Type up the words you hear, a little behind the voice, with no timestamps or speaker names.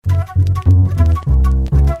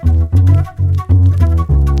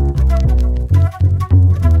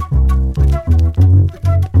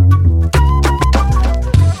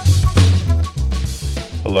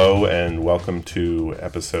to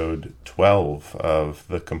episode 12 of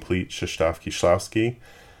The Complete Kieślowski.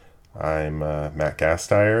 I'm Matt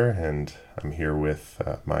Gasteyer, and I'm here with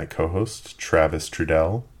my co-host, Travis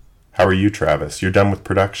Trudell. How are you, Travis? You're done with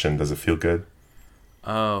production. Does it feel good?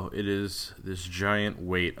 Oh, it is this giant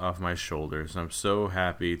weight off my shoulders. I'm so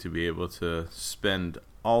happy to be able to spend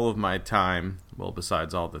all of my time, well,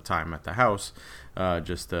 besides all the time at the house,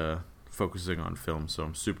 just focusing on film. So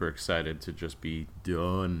I'm super excited to just be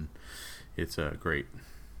done. It's great.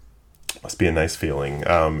 Must be a nice feeling.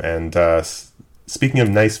 Speaking of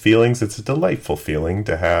nice feelings, it's a delightful feeling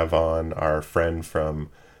to have on our friend from,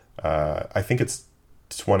 I think it's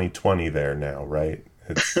 2020 there now, right?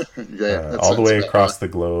 It's yeah, all the way across the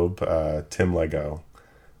globe. Tim Lego.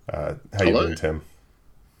 How you doing, Tim?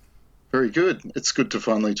 Very good. It's good to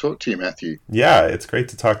finally talk to you, Matthew. Yeah, it's great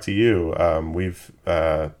to talk to you. We've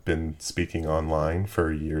been speaking online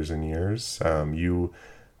for years and years. You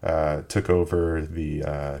took over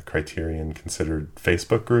the Criterion Considered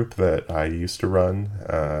Facebook group that I used to run,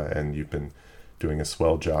 and you've been doing a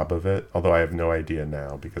swell job of it. Although I have no idea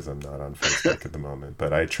now because I'm not on Facebook at the moment.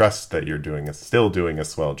 But I trust that you're still doing a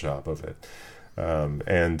swell job of it.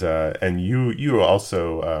 And you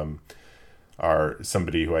also are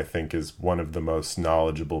somebody who I think is one of the most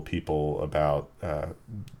knowledgeable people about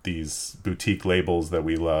these boutique labels that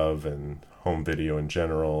we love and home video in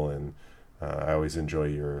general. And I always enjoy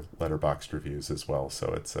your Letterboxd reviews as well.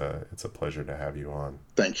 So it's a pleasure to have you on.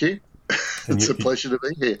 Thank you. It's a pleasure to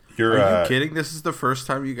be here. Are you kidding? This is the first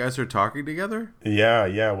time you guys are talking together?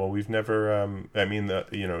 Yeah. Well, we've never.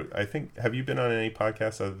 I think. Have you been on any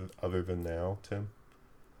podcasts other than now, Tim?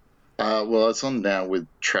 Well, it's on now with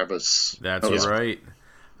Travis. That's right.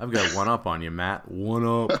 I've got one up on you, Matt. One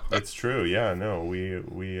up. It's true. Yeah. No,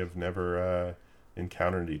 we have never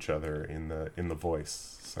encountered each other in the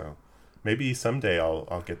voice. So maybe someday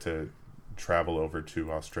I'll get to travel over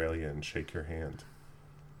to Australia and shake your hand.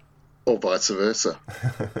 Or vice versa.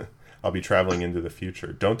 I'll be traveling into the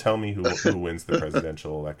future. Don't tell me who wins the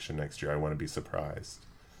presidential election next year. I want to be surprised.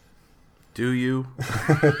 Do you?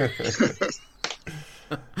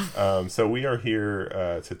 So we are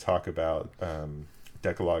here to talk about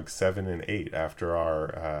Dekalog 7 and 8. After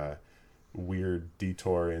our weird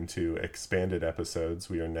detour into expanded episodes,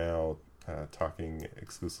 we are now talking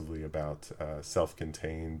exclusively about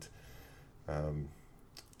self-contained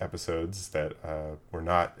episodes that were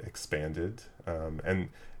not expanded. And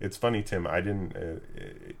it's funny, Tim, I didn't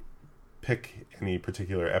pick any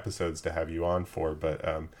particular episodes to have you on for, but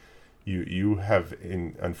you have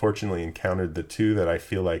unfortunately encountered the two that I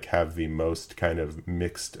feel like have the most kind of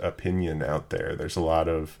mixed opinion out there. There's a lot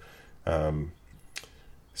of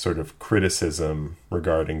sort of criticism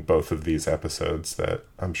regarding both of these episodes that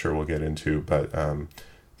I'm sure we'll get into, but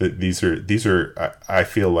these are I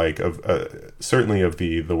feel like of certainly of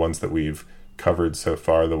the ones that we've covered so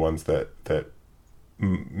far, the ones that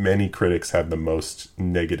many critics have the most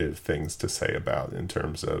negative things to say about in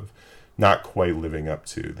terms of not quite living up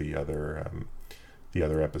to the other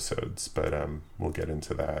episodes. But we'll get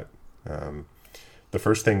into that. The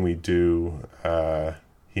first thing we do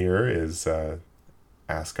here is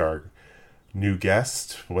ask our new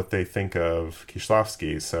guest what they think of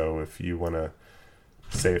Kieślowski. So if you want to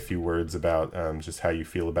say a few words about just how you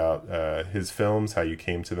feel about his films, how you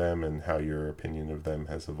came to them, and how your opinion of them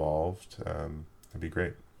has evolved, that'd be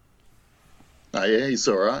great. Oh, yeah, he's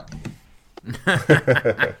all right.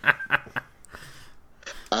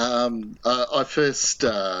 I first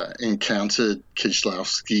encountered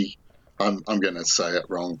Kieślowski. I'm going to say it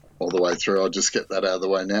wrong all the way through. I'll just get that out of the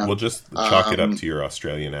way now. We'll just chalk it up to your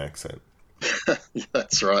Australian accent.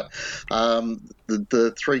 That's right.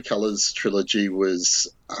 The Three Colours trilogy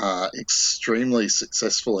was extremely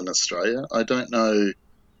successful in Australia. I don't know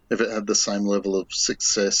if it had the same level of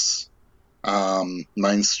success,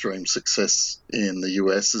 mainstream success in the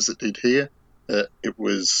US as it did here. It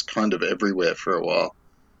was kind of everywhere for a while.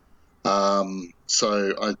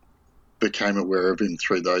 So I became aware of him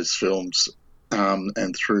through those films,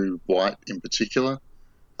 and through White in particular.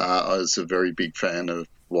 I was a very big fan of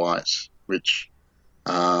White, which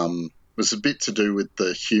was a bit to do with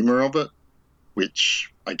the humour of it,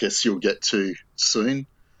 which I guess you'll get to soon.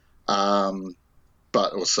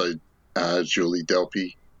 But also Julie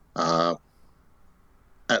Delpy. At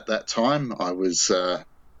that time, I was a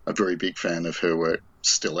very big fan of her work,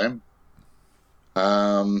 still am.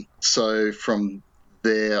 So from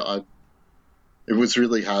there, it was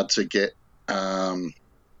really hard to get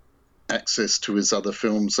access to his other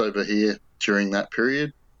films over here during that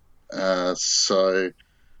period. So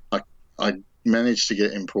I managed to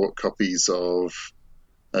get import copies of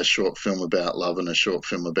a short film about love and a short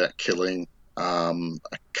film about killing, a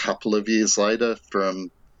couple of years later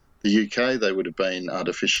from the UK. They would have been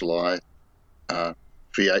Artificial Eye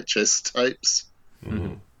VHS tapes.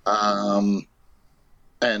 Mm-hmm.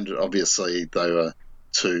 And obviously they were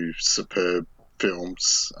two superb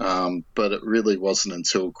films, but it really wasn't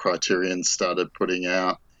until Criterion started putting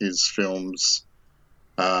out his films,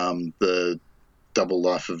 the Double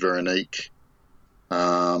Life of Veronique,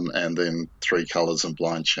 and then Three Colours and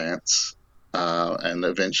Blind Chance, and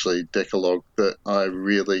eventually Dekalog, that I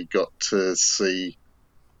really got to see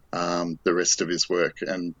the rest of his work,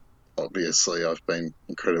 and obviously I've been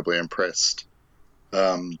incredibly impressed.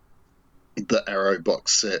 The Arrow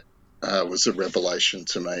box set was a revelation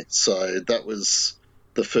to me. So that was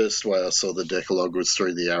the first way I saw the Decalogue, was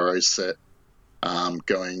through the Arrow set,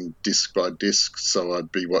 going disc by disc. So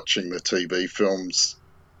I'd be watching the TV films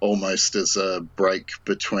almost as a break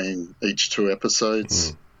between each two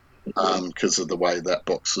episodes, because of the way that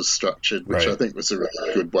box was structured, which I think was a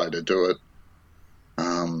really good way to do it.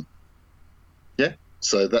 Yeah,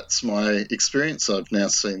 so that's my experience. I've now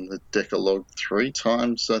seen the Decalogue 3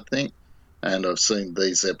 times, I think, and I've seen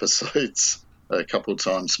these episodes a couple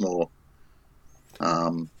times more.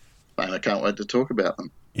 And I can't wait to talk about them.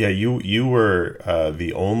 Yeah, you were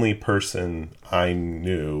the only person I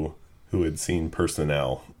knew who had seen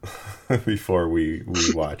Personnel before we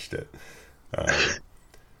watched it.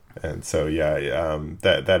 And so,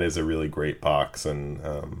 that is a really great box, and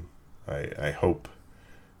I hope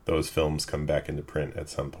those films come back into print at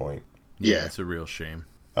some point. Yeah, it's a real shame.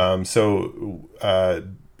 Unlike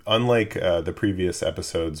the previous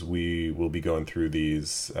episodes, we will be going through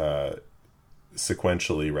these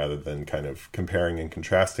sequentially rather than kind of comparing and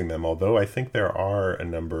contrasting them, although I think there are a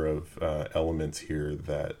number of elements here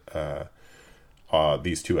that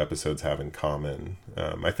these two episodes have in common.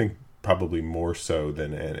 I think probably more so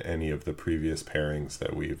than any of the previous pairings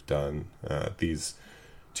that we've done. These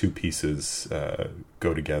two pieces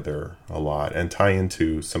go together a lot and tie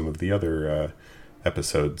into some of the other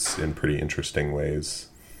episodes in pretty interesting ways.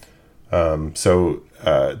 So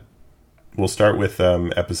we'll start with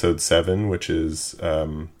episode 7, which is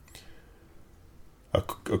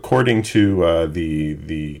according to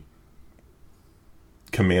the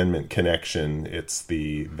commandment connection, it's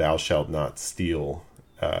the "Thou shalt not steal"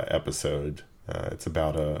 episode. It's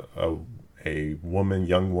about a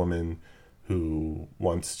young woman who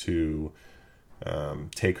wants to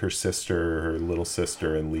take her little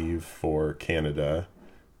sister, and leave for Canada.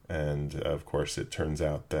 And of course, it turns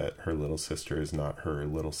out that her little sister is not her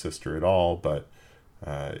little sister at all, but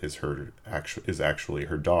is actually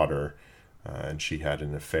her daughter. And she had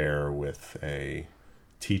an affair with a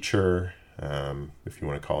teacher, if you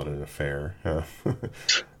want to call it an affair,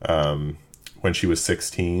 when she was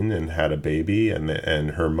 16, and had a baby.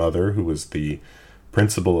 And her mother, who was the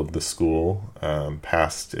principal of the school,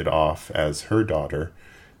 passed it off as her daughter,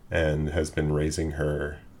 and has been raising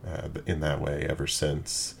her in that way ever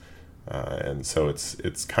since. And so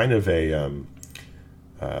it's kind of an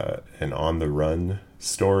on the run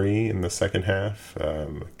story in the second half,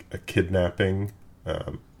 a kidnapping,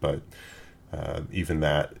 but even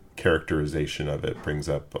that characterization of it brings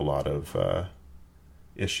up a lot of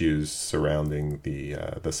issues surrounding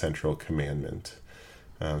the central commandment.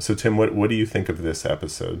 So Tim, what do you think of this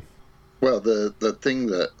episode? Well, the thing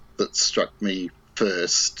that struck me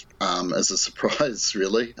first, as a surprise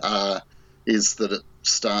really, is that it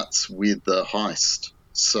starts with the heist.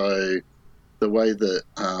 So the way that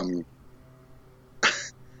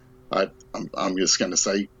I'm just going to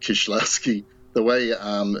say Kieślowski, the way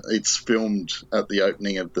it's filmed at the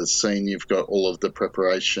opening of the scene, you've got all of the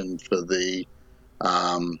preparation for the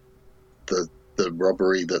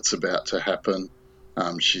robbery that's about to happen.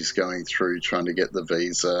 She's going through trying to get the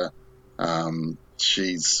visa.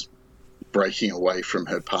 She's breaking away from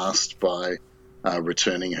her past by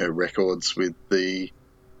returning her records with the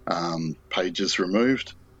pages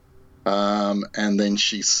removed. And then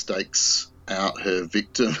she stakes out her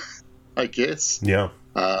victim, I guess. Yeah.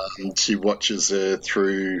 She watches her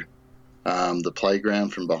through the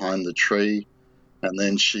playground from behind the tree, and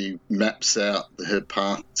then she maps out her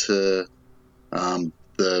path to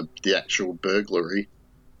the actual burglary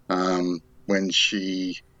when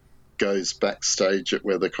she goes backstage at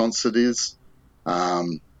where the concert is,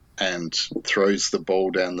 and throws the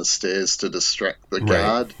ball down the stairs to distract the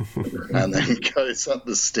guard, and then goes up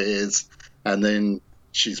the stairs, and then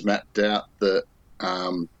she's mapped out that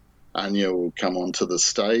Anya will come onto the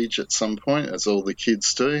stage at some point, as all the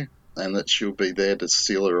kids do, and that she'll be there to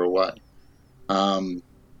steal her away.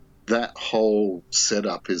 That whole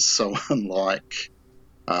setup is so unlike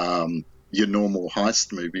your normal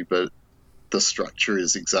heist movie, but the structure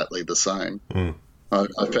is exactly the same.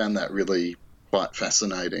 I found that really quite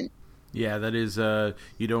fascinating. Yeah, that is.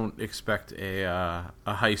 You don't expect a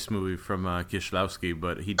heist movie from Kieślowski,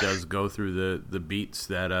 but he does go through the beats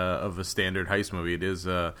that of a standard heist movie. It is.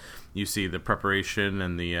 You see the preparation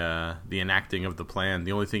and the enacting of the plan.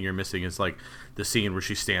 The only thing you're missing is like the scene where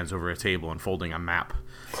she stands over a table unfolding a map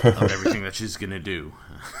of everything that she's gonna do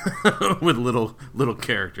with little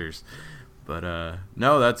characters. But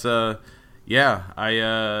no, that's yeah.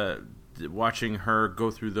 I watching her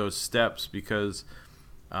go through those steps because.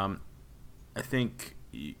 I think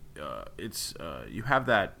it's you have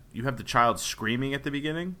the child screaming at the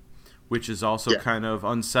beginning, which is also kind of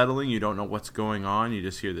unsettling. You don't know what's going on. You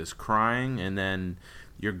just hear this crying, and then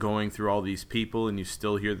you're going through all these people, and you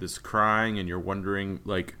still hear this crying, and you're wondering,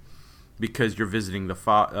 like, because you're visiting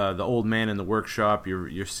the old man in the workshop.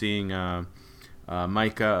 You're seeing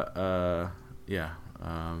Micah.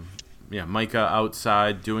 Micah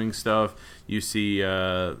outside doing stuff. You see,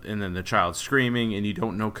 and then the child screaming, and you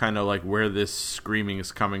don't know kind of like where this screaming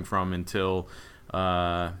is coming from until,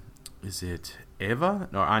 is it Eva?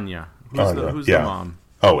 No, Anya. Who's the mom?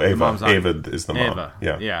 Oh, Eva. Eva is the mom. Eva.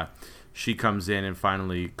 Yeah. She comes in and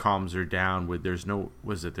finally calms her down with there's no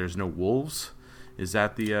wolves? Is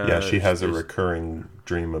that the... yeah, she has a recurring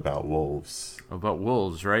dream about wolves. About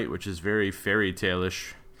wolves, right? Which is very fairy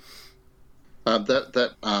tale-ish.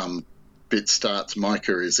 That bit starts,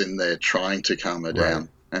 Micah is in there trying to calm her down,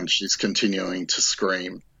 and she's continuing to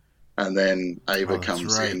scream. And then Ava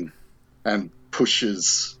comes in and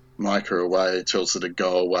pushes Micah away, tells her to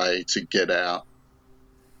go away, to get out,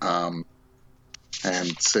 and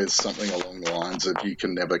says something along the lines of, you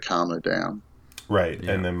can never calm her down. Right,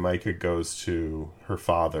 yeah. And then Micah goes to her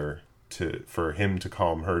father for him to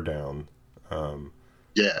calm her down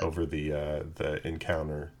over the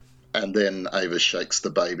encounter. And then Ava shakes the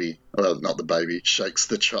baby. Well, not the baby, shakes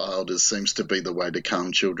the child, as seems to be the way to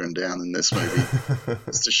calm children down in this movie.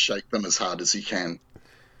 Is to shake them as hard as you can.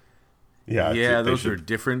 Yeah, those are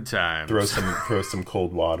different times. Throw some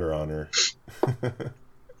cold water on her.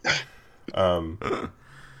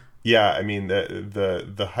 Yeah, I mean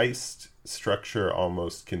the heist structure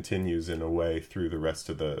almost continues in a way through the rest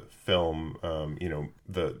of the film.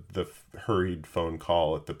 The hurried phone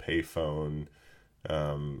call at the payphone.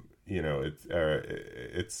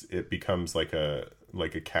 It becomes like a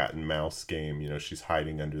cat and mouse game. She's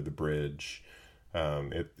hiding under the bridge.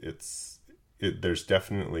 There's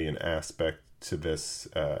definitely an aspect to this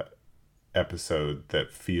episode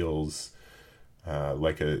that feels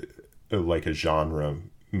like a genre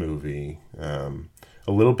movie, a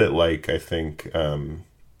little bit like, I think,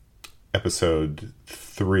 episode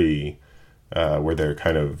 3, where they're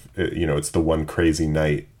kind of it's the one crazy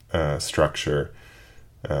night structure.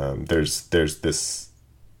 There's this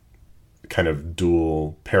kind of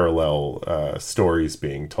dual parallel stories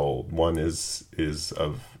being told. One is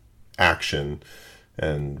of action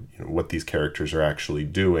and what these characters are actually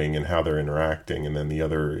doing and how they're interacting, and then the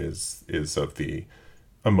other is of the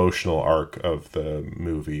emotional arc of the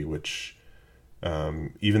movie, which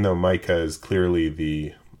even though Micah is clearly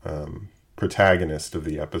the protagonist of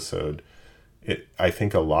the episode, I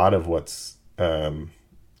think a lot of what's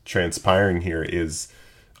transpiring here is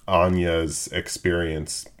Anya's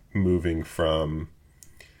experience moving from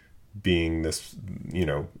being this,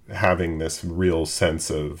 having this real sense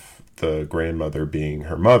of the grandmother being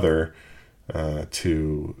her mother,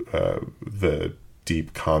 to the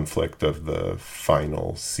deep conflict of the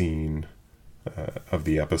final scene of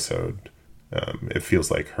the episode. It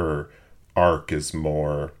feels like her arc is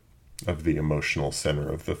more of the emotional center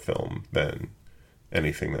of the film than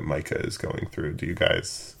anything that Micah is going through. Do you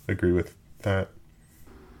guys agree with that?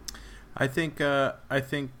 I think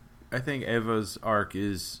Eva's arc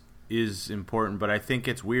is important, but I think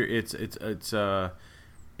it's weird. It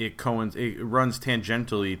runs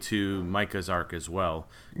tangentially to Micah's arc as well.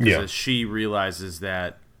 Because she realizes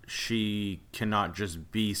that she cannot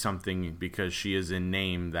just be something because she is in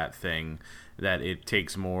name that thing, that it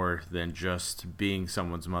takes more than just being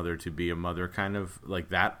someone's mother to be a mother, kind of like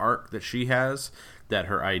that arc that she has, that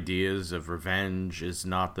her ideas of revenge is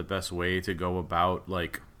not the best way to go about,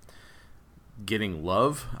 like, getting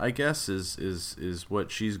love, I guess, is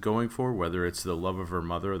what she's going for, whether it's the love of her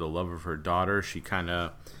mother or the love of her daughter. She kind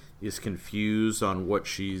of is confused on what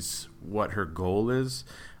her goal is.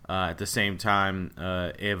 At the same time,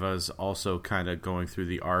 Eva's also kind of going through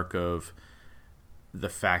the arc of the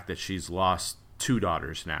fact that she's lost 2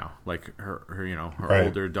 daughters now. Like her right.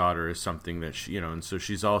 older daughter is something that she, and so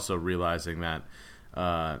she's also realizing that,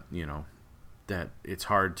 that it's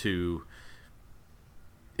hard to.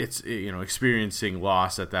 it's, experiencing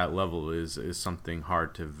loss at that level is something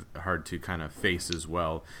hard to kind of face as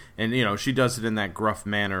well. And she does it in that gruff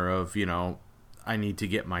manner of I need to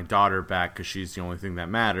get my daughter back because she's the only thing that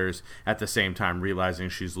matters. At the same time, realizing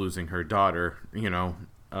she's losing her daughter,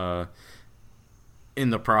 in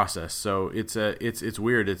the process. So it's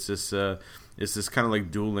weird. It's this kind of like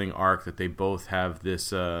dueling arc that they both have this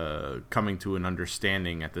coming to an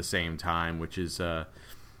understanding at the same time, which is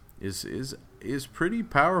pretty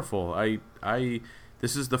powerful.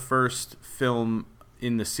 This is the first film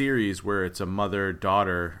in the series where it's a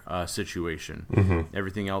mother-daughter situation. Mm-hmm.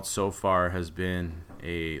 Everything else so far has been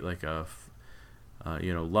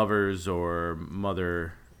lovers or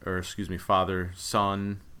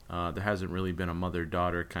father-son. There hasn't really been a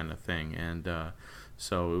mother-daughter kind of thing, and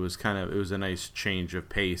so it was a nice change of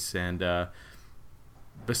pace. And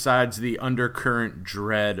besides the undercurrent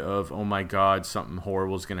dread of, oh my God, something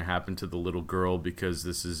horrible is going to happen to the little girl, because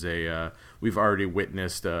this is we've already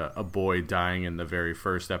witnessed a boy dying in the very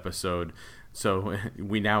first episode. So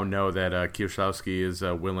we now know that Kieślowski is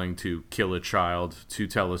willing to kill a child to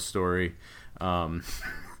tell a story.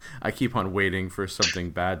 I keep on waiting for something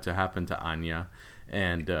bad to happen to Anya.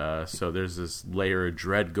 And so there's this layer of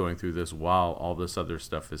dread going through this while all this other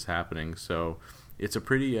stuff is happening. So it's a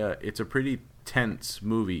pretty tense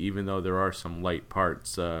movie, even though there are some light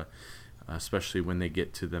parts, especially when they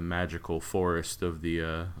get to the magical forest of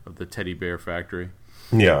the teddy bear factory.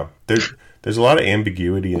 Yeah, there's a lot of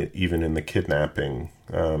ambiguity even in the kidnapping.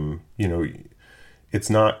 It's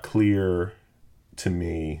not clear to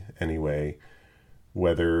me anyway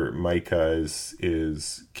whether Micah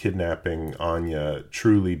is kidnapping Anya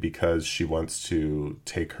truly because she wants to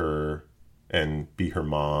take her and be her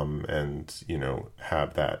mom and,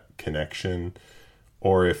 have that connection,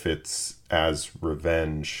 or if it's as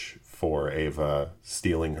revenge for Ava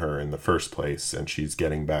stealing her in the first place and she's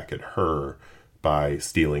getting back at her by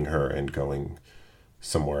stealing her and going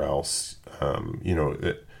somewhere else.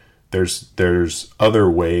 There's other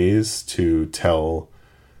ways to tell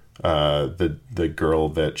the girl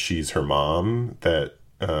that she's her mom that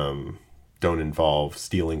don't involve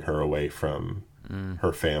stealing her away from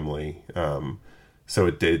her family. So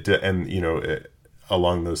it did, and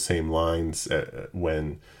along those same lines,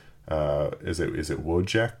 when is it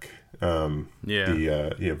Wojciech?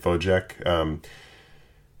 Wojciech.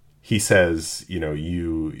 He says,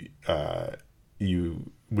 you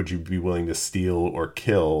would you be willing to steal or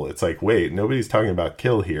kill? It's like, wait, nobody's talking about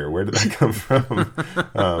kill here. Where did that come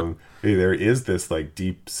from? There is this like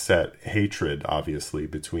deep set hatred, obviously,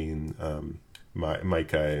 between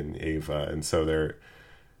Micah and Ava, and so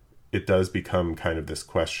it does become kind of this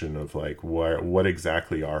question of like, what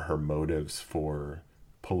exactly are her motives for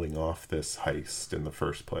pulling off this heist in the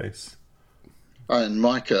first place? And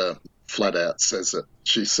Micah flat out says it.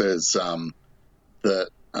 She says that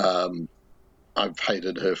I've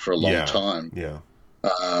hated her for a long time. Yeah.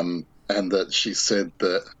 And that she said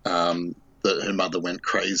that that her mother went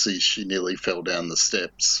crazy. She nearly fell down the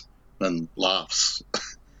steps, and laughs.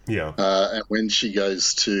 Yeah. And when she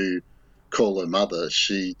goes to call her mother,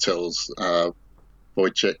 she tells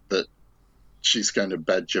Wojciech that she's going to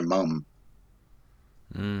badger mum.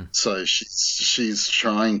 So she's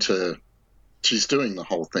trying to. She's doing the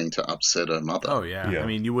whole thing to upset her mother. Oh yeah. I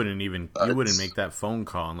mean, you wouldn't make that phone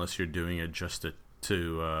call unless you're doing it just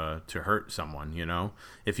to hurt someone.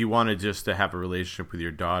 If you wanted just to have a relationship with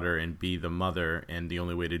your daughter and be the mother, and the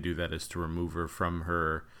only way to do that is to remove her from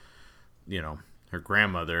her, her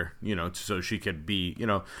grandmother, so she could be,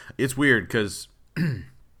 it's weird because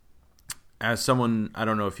as someone, I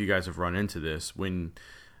don't know if you guys have run into this, when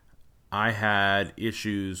I had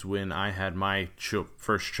issues when I had my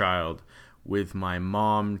first child, with my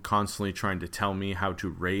mom constantly trying to tell me how to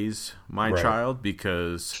raise my child,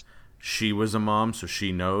 because she was a mom, so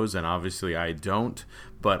she knows, and obviously I don't.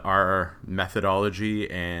 But our methodology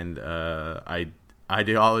and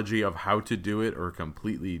ideology of how to do it are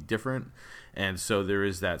completely different. And so there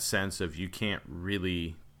is that sense of you can't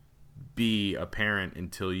really be a parent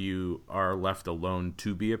until you are left alone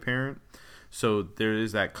to be a parent. So there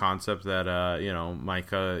is that concept that,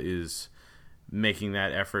 Micah is making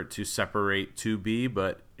that effort to separate to be,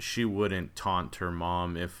 but she wouldn't taunt her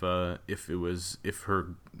mom if her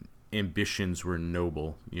ambitions were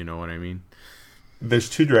noble. You know what I mean? There's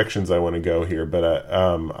two directions I want to go here, but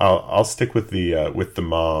I'll stick with the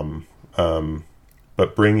mom,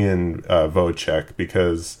 but bring in Wojciech,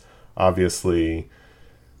 because obviously,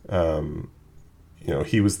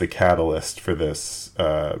 he was the catalyst for this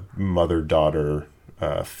mother-daughter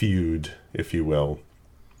feud, if you will.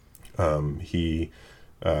 He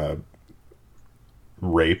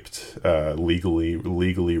raped, legally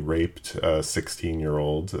raped a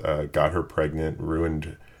 16-year-old, got her pregnant,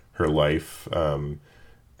 ruined her life,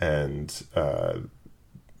 and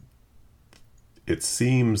it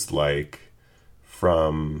seems like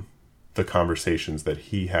from the conversations that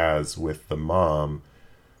he has with the mom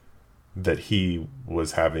that he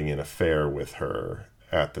was having an affair with her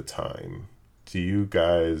at the time. Do you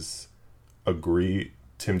guys agree?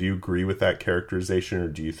 Tim, do you agree with that characterization, or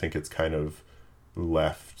do you think it's kind of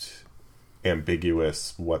left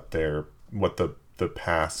ambiguous what the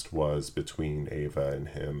past was between Ava and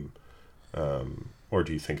him? Or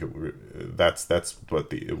do you think that's what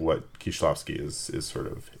Kieślowski is sort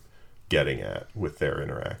of getting at with their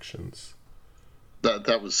interactions?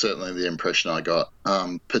 That was certainly the impression I got.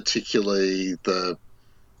 Particularly the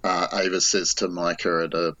Ava says to Micah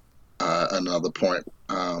at another point,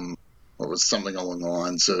 what was something along the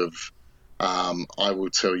lines of, "I will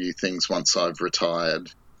tell you things once I've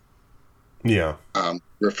retired." Yeah.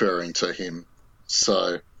 Referring to him.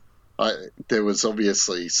 So there was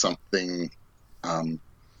obviously something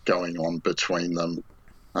going on between them.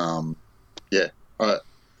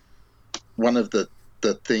 One of the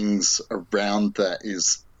things around that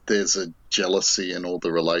is there's a jealousy in all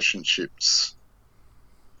the relationships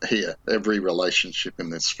here. Every relationship in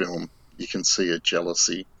this film, you can see a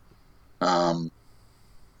jealousy. And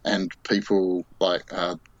people like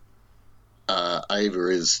Ava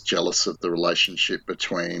is jealous of the relationship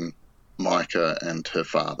between Micah and her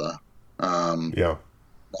father.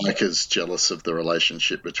 Micah's jealous of the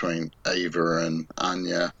relationship between Ava and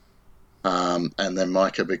Anya. And then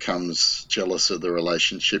Micah becomes jealous of the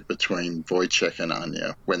relationship between Wojciech and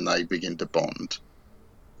Anya when they begin to bond.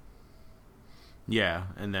 Yeah,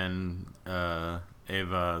 and then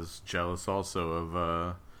Ava's jealous also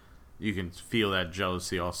of... you can feel that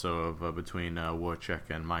jealousy also of between Wojciech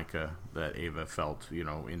and Micah that Ava felt,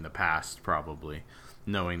 in the past probably,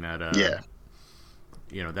 knowing that...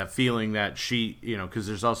 that feeling that she... because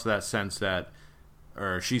there's also that sense that...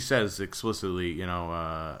 Or she says explicitly,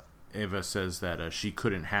 Ava says that she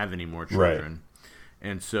couldn't have any more children. Right.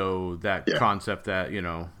 And so that concept that,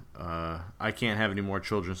 I can't have any more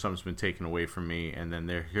children, something's been taken away from me, and then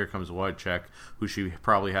here comes Wojciech, who she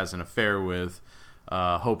probably has an affair with,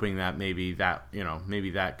 hoping that maybe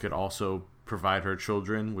that could also provide her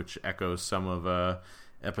children, which echoes some of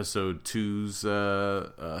episode 2's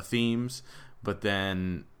themes. But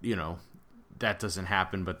then, that doesn't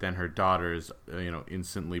happen, but then her daughter is,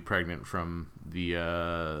 instantly pregnant from the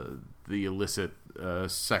illicit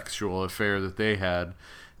sexual affair that they had,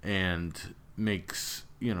 and makes,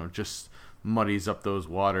 just muddies up those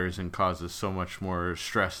waters and causes so much more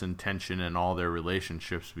stress and tension in all their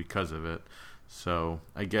relationships because of it. So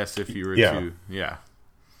I guess if you were to... Yeah.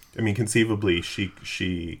 I mean, conceivably,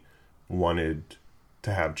 she wanted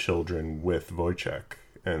to have children with Wojciech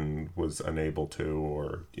and was unable to,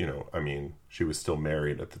 or, she was still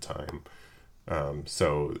married at the time.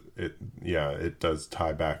 So it does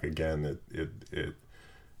tie back again.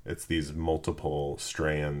 It's these multiple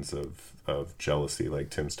strands of jealousy, like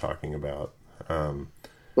Tim's talking about.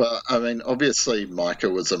 Well, obviously Micah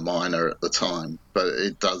was a minor at the time, but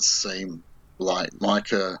it does seem like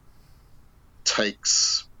Micah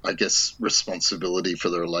takes, I guess, responsibility for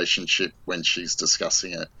the relationship when she's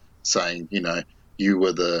discussing it, saying, you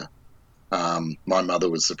were my mother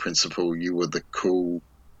was the principal, you were the cool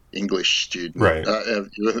English student, right?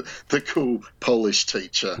 You were the cool Polish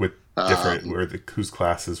teacher with different, whose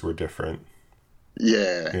classes were different.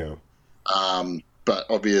 Yeah. But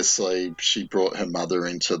obviously she brought her mother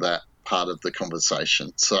into that part of the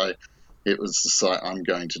conversation, so it was just like, I'm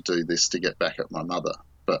going to do this to get back at my mother.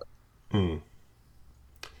 But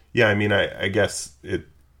yeah, I guess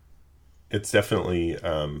it's definitely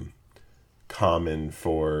common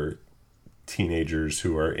for teenagers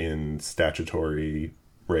who are in statutory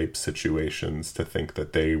rape situations to think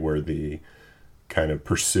that they were the kind of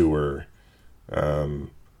pursuer.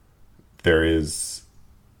 There is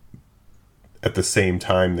at the same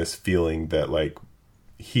time this feeling that like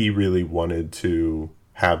he really wanted to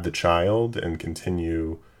have the child and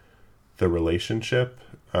continue the relationship,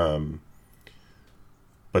 but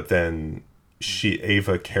then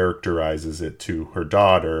Ava characterizes it to her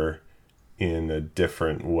daughter in a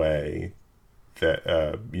different way,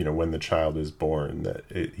 that when the child is born, that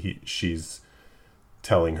she's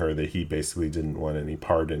telling her that he basically didn't want any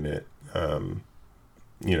part in it, and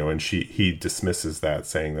he dismisses that,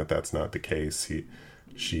 saying that that's not the case.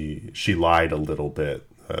 She lied a little bit,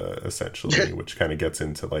 essentially, which kind of gets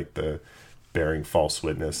into like the bearing false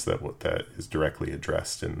witness that is directly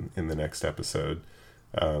addressed in the next episode.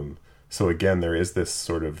 So again, there is this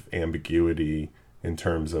sort of ambiguity in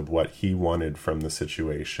terms of what he wanted from the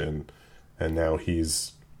situation, and now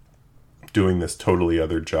he's doing this totally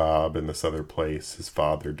other job in this other place. His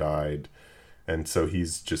father died, and so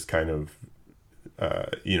he's just kind of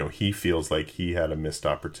he feels like he had a missed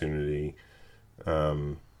opportunity,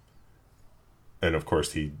 and of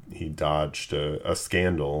course he dodged a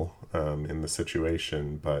scandal in the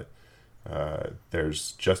situation, but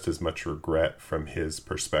there's just as much regret from his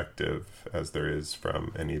perspective as there is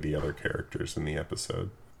from any of the other characters in the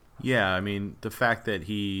episode. Yeah, I mean, the fact that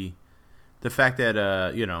he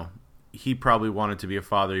probably wanted to be a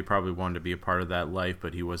father, he probably wanted to be a part of that life,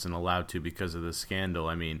 but he wasn't allowed to because of the scandal.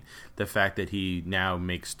 I mean, the fact that he now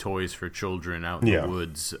makes toys for children out in the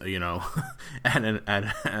woods, at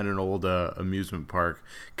an old amusement park,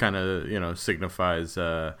 kind of, signifies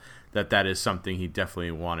that is something he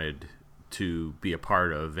definitely wanted to be a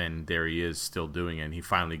part of, and there he is still doing it. And he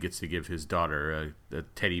finally gets to give his daughter a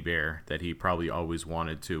teddy bear that he probably always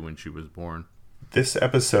wanted to when she was born. This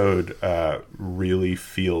episode really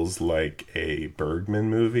feels like a Bergman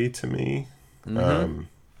movie to me. Mm-hmm.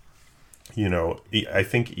 I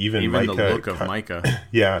think even Micah, the look of Micah.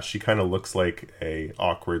 Yeah, she kind of looks like a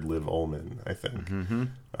awkward Liv Ullmann, I think.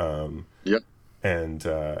 Mm-hmm. Yep. And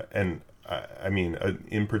I mean,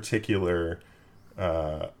 in particular,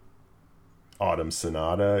 Autumn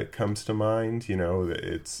Sonata comes to mind.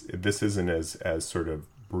 This isn't as sort of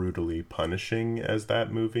brutally punishing as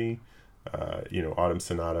that movie. Autumn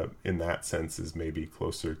Sonata in that sense is maybe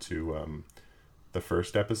closer to the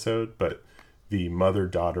first episode, but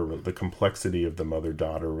the complexity of the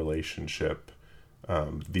mother-daughter relationship,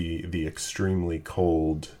 the extremely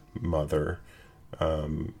cold mother,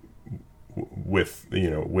 with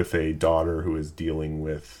a daughter who is dealing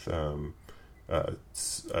with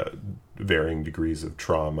varying degrees of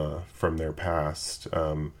trauma from their past,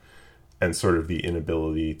 and sort of the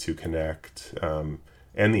inability to connect,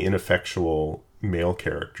 and the ineffectual male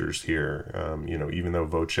characters here. Even though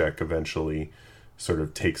Wojciech eventually sort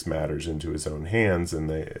of takes matters into his own hands, and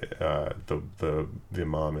the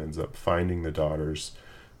mom ends up finding the daughters,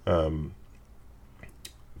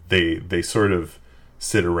 they sort of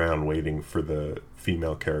sit around waiting for the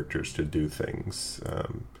female characters to do things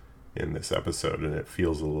in this episode, and it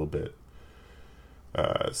feels a little bit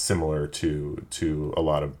similar to a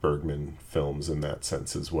lot of Bergman films in that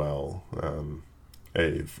sense as well.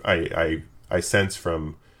 I sense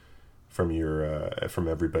from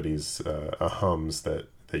everybody's hums that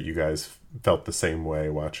you guys felt the same way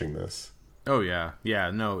watching this. Oh yeah,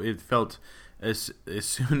 no, it felt as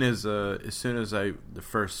soon as I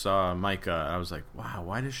first saw Micah, I was like, wow,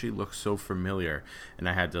 why does she look so familiar? And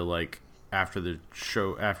I had to after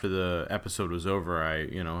the episode was over, I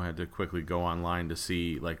had to quickly go online to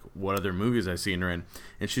see what other movies I've seen her in,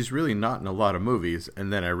 and she's really not in a lot of movies.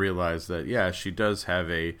 And then I realized that she does have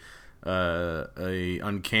a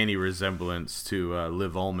uncanny resemblance to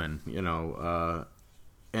Liv Ullmann,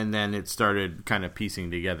 and then it started kind of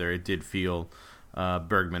piecing together. It did feel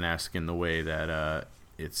Bergman-esque in the way that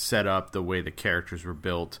it's set up, the way the characters were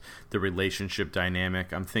built, the relationship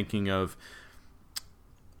dynamic. I'm thinking of,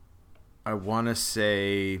 I want to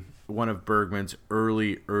say, one of Bergman's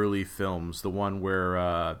early films, the one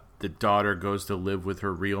where the daughter goes to live with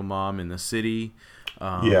her real mom in the city.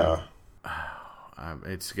 The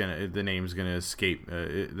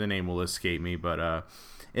name will escape me, but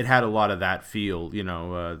it had a lot of that feel.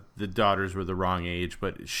 The daughters were the wrong age,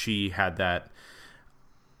 but she had that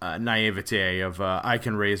naivete of I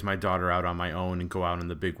can raise my daughter out on my own and go out in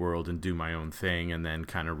the big world and do my own thing, and then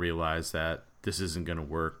kind of realize that this isn't going to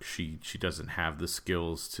work. She doesn't have the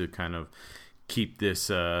skills to kind of keep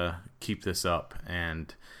this up,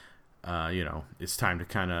 and it's time to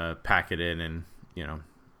kind of pack it in. And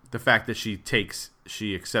the fact that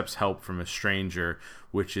she accepts help from a stranger,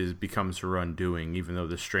 which becomes her undoing, even though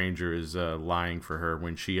the stranger is lying for her.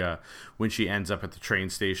 When she ends up at the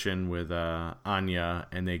train station with Anya,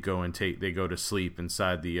 and they go to sleep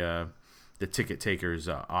inside the ticket taker's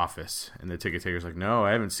office, and the ticket taker's like, no,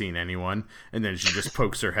 I haven't seen anyone, and then she just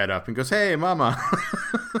pokes her head up and goes, hey mama,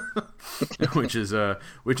 which is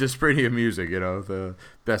pretty amusing, the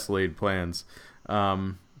best laid plans.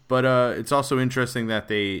 But it's also interesting that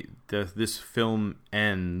this film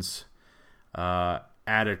ends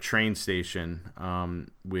at a train station,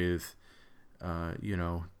 with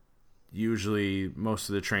usually most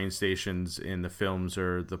of the train stations in the films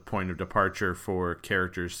are the point of departure for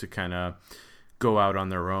characters to kind of go out on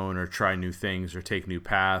their own or try new things or take new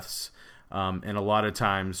paths. And a lot of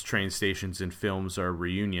times train stations in films are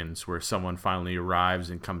reunions where someone finally arrives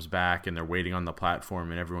and comes back and they're waiting on the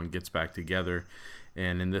platform and everyone gets back together.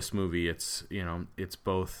 And in this movie, it's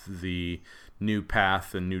both the new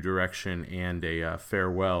path and new direction and a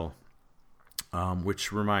farewell,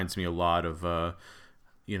 which reminds me a lot of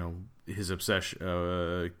his obsession,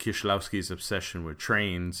 Kieślowski's obsession with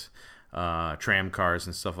trains, tram cars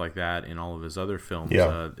and stuff like that in all of his other films.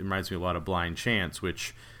 It reminds me a lot of Blind Chance,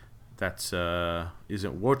 which that's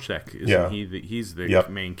isn't Wojciech, isn't he? He's the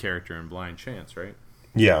main character in Blind Chance, right?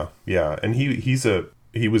 Yeah, and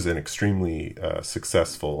he was an extremely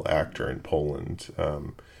successful actor in Poland.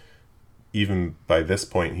 Even by this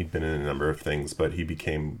point, he'd been in a number of things, but he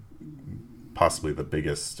became possibly the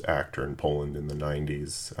biggest actor in Poland in the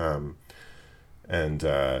 90s.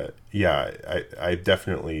 I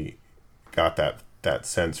definitely got that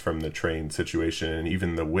sense from the train situation, and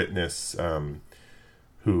even the witness,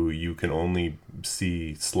 who you can only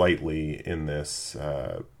see slightly in this,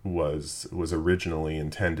 was originally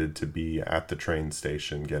intended to be at the train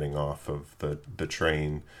station getting off of the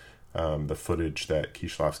train. The footage that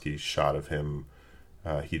Kieślowski shot of him,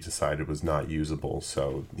 he decided was not usable,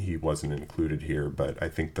 so he wasn't included here. But I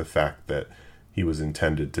think the fact that he was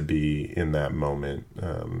intended to be in that moment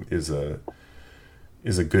is a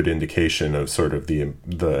good indication of sort of the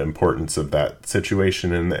importance of that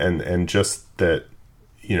situation, and just that,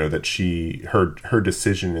 that her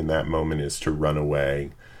decision in that moment is to run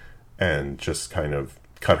away and just kind of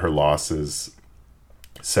cut her losses,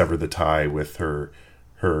 sever the tie with her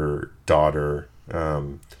daughter.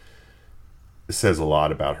 Says a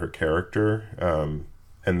lot about her character.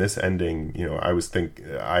 And this ending,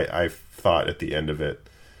 I thought at the end of it,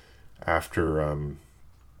 after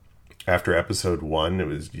episode 1,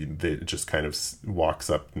 it just kind of walks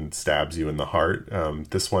up and stabs you in the heart.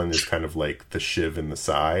 This one is kind of like the shiv in the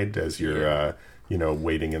side as you're,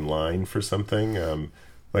 waiting in line for something.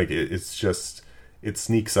 It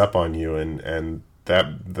sneaks up on you, and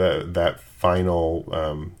that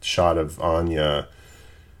final shot of Anya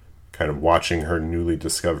kind of watching her newly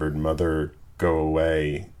discovered mother go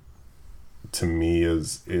away, to me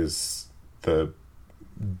is the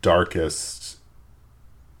darkest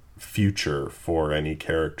future for any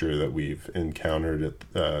character that we've encountered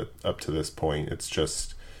up to this point. It's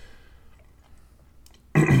just,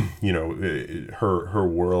 her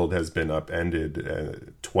world has been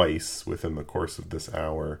upended twice within the course of this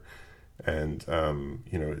hour, and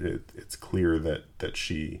it's clear that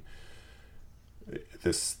she,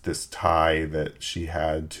 this tie that she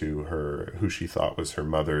had to her, who she thought was her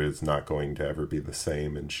mother, is not going to ever be the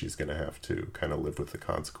same, and she's going to have to kind of live with the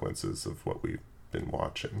consequences of what we've been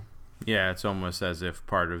watching. Yeah, it's almost as if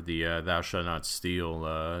part of the thou shalt not steal,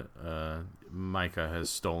 Micah has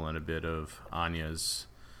stolen a bit of Anya's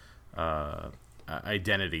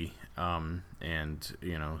identity and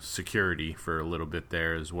security for a little bit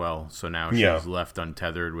there as well. So now she's left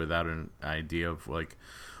untethered without an idea of like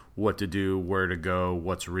what to do, where to go,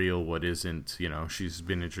 what's real, what isn't. She's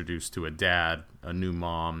been introduced to a dad, a new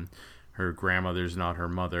mom. Her grandmother's not her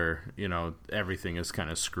mother. Everything is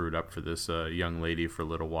kind of screwed up for this young lady for a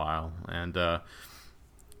little while. And,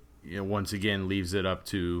 once again, leaves it up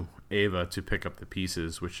to Ava to pick up the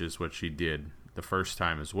pieces, which is what she did the first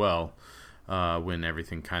time as well, when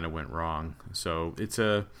everything kind of went wrong. So it's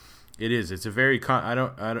a very,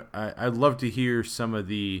 I'd love to hear some of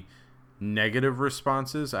the negative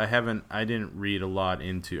responses. I didn't read a lot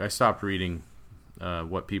into, I stopped reading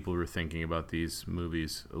what people were thinking about these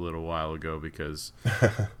movies a little while ago because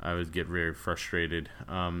I would get very frustrated.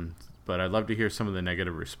 But I'd love to hear some of the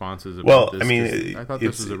negative responses about this. I thought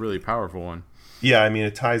this was a really powerful one. Yeah,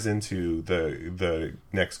 it ties into the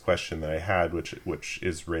next question that I had, which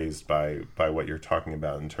is raised by what you're talking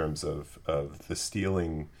about in terms of the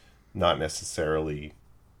stealing not necessarily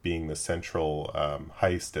being the central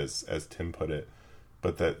heist, as Tim put it,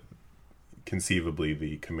 but that conceivably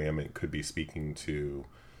the commandment could be speaking to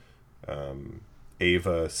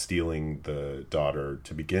Ava stealing the daughter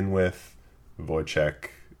to begin with, Wojciech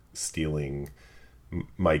stealing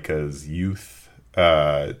Micah's youth.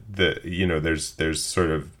 There's sort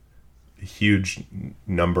of a huge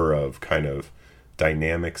number of kind of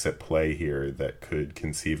dynamics at play here that could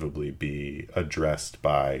conceivably be addressed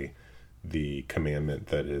by the commandment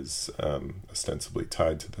that is ostensibly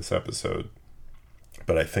tied to this episode.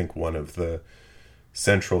 But I think one of the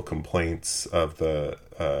central complaints of the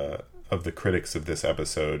critics of this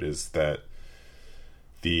episode is that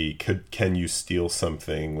the can you steal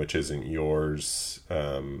something which isn't yours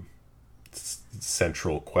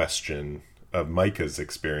central question of Micah's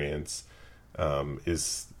experience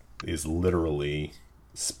is literally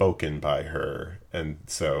spoken by her. And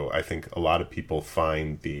so I think a lot of people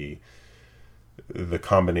find the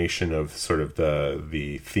combination of sort of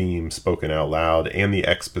the theme spoken out loud and the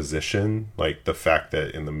exposition, like the fact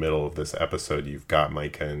that in the middle of this episode you've got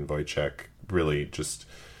Micah and Wojciech really just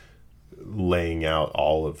laying out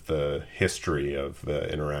all of the history of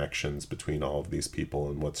the interactions between all of these people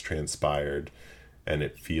and what's transpired, and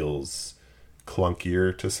it feels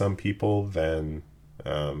clunkier to some people than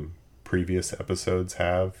previous episodes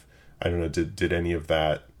have. I don't know, did any of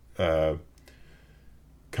that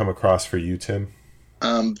come across for you, Tim?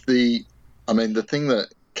 The thing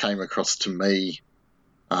that came across to me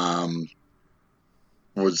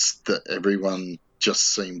was that everyone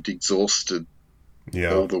just seemed exhausted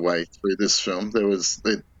all the way through this film.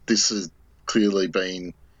 This has clearly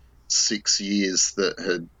been 6 years that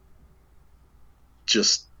had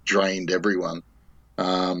just drained everyone.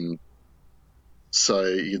 So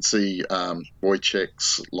you'd see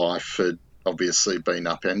Wojciech's life had obviously been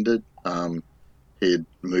upended. He'd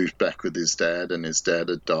moved back with his dad, and his dad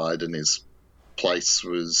had died, and his place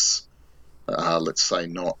was, let's say,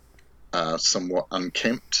 not somewhat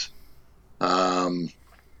unkempt.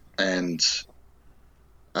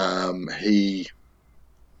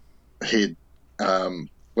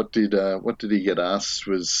 What did he get asked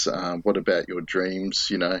was, what about your dreams?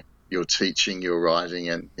 You know, your teaching, your writing,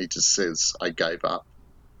 and he just says, I gave up.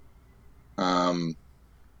 I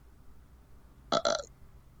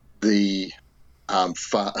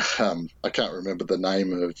can't remember the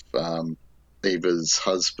name of Eva's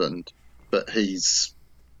husband, but he's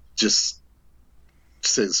just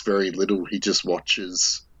says very little. He just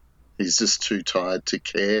watches. He's just too tired to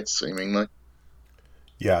care, seemingly.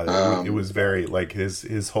 Yeah, it was very, like,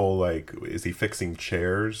 his whole, like, is he fixing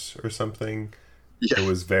chairs or something? Yeah.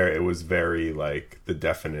 It was very like the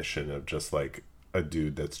definition of just like a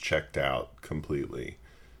dude that's checked out completely.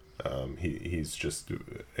 He's just,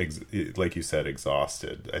 like you said,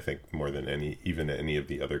 exhausted. I think more than any of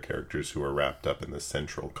the other characters who are wrapped up in the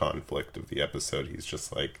central conflict of the episode. He's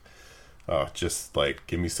just like, oh, just like,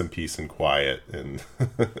 give me some peace and quiet, and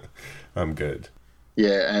I'm good.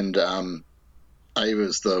 Yeah, and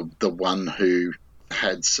Ava's the one who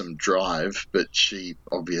had some drive, but she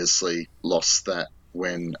obviously lost that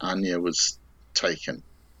when Anya was taken.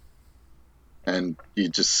 And you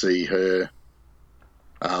just see her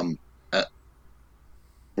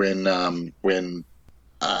when why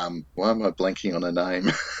am I blanking on her name?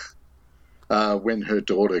 When her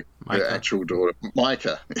daughter, Micah. her actual daughter,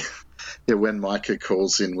 Micah, yeah, when Micah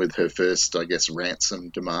calls in with her first, I guess, ransom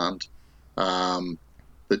demand,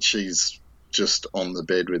 that she's just on the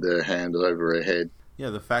bed with her hand over her head. Yeah,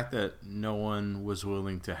 the fact that no one was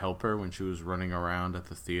willing to help her when she was running around at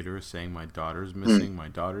the theater saying, my daughter's missing, my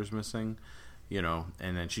daughter's missing, you know,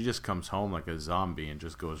 and then she just comes home like a zombie and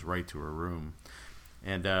just goes right to her room.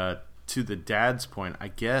 And to the dad's point, I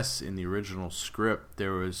guess in the original script,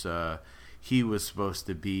 there was he was supposed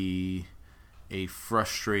to be a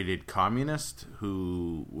frustrated communist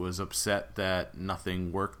who was upset that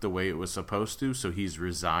nothing worked the way it was supposed to, so he's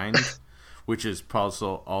resigned. Which is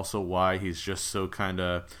also why he's just so kind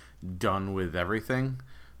of done with everything.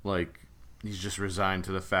 Like, he's just resigned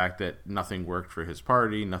to the fact that nothing worked for his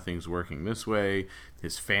party, nothing's working this way,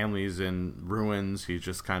 his family's in ruins, he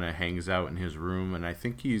just kind of hangs out in his room, and I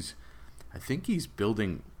think he's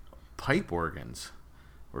building pipe organs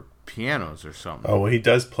or pianos or something. Oh, well, he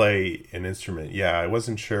does play an instrument. Yeah, I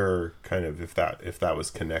wasn't sure kind of if that was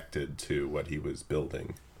connected to what he was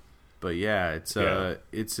building. But yeah,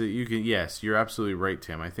 yes, you're absolutely right,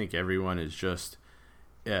 Tim. I think everyone is just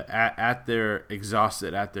at their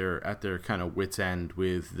exhausted, at their kind of wits' end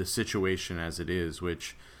with the situation as it is,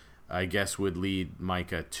 which I guess would lead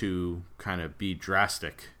Micah to kind of be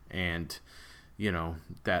drastic, and you know,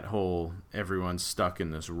 that whole everyone's stuck in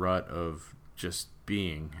this rut of just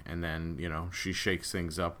being, and then, you know, she shakes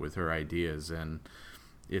things up with her ideas and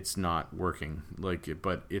it's not working,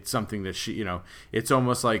 but it's something that she, you know, it's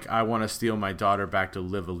almost like, I want to steal my daughter back to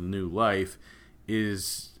live a new life.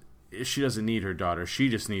 She doesn't need her daughter, she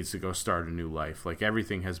just needs to go start a new life. Like,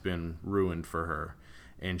 everything has been ruined for her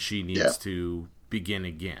and she needs to begin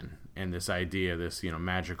again. And this idea, this, you know,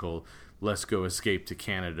 magical, let's go escape to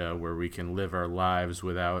Canada where we can live our lives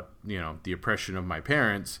without, you know, the oppression of my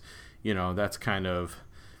parents, you know, that's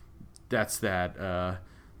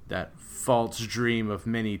that false dream of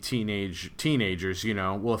many teenagers, you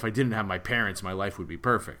know, well, if I didn't have my parents, my life would be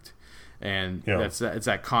perfect. And it's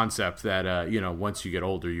that concept that, you know, once you get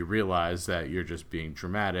older, you realize that you're just being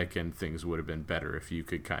dramatic and things would have been better if you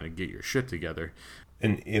could kind of get your shit together.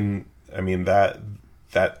 And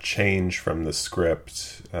that change from the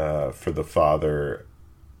script for the father,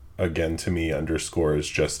 again to me underscores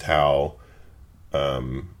just how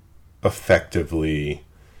effectively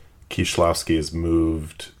Kieślowski has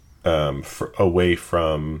moved away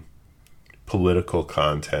from political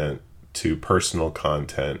content to personal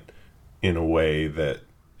content in a way that,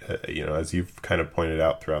 as you've kind of pointed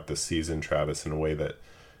out throughout the season, Travis, in a way that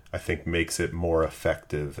I think makes it more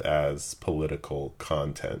effective as political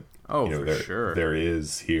content. Oh, for sure. There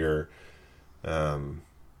is here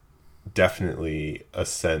definitely a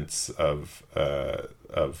sense of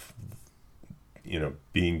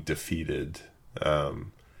being defeated,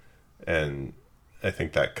 and I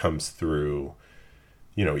think that comes through.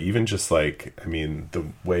 Even just like, the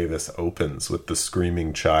way this opens with the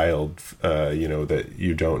screaming child, that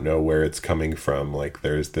you don't know where it's coming from. Like,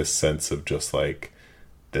 there's this sense of just like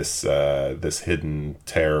this hidden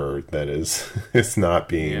terror that is not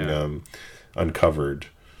being uncovered.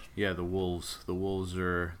 Yeah, the wolves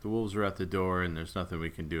are at the door, and there's nothing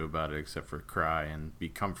we can do about it except for cry and be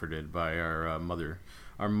comforted by our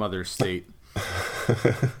mother state.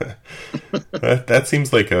 that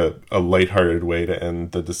seems like a lighthearted way to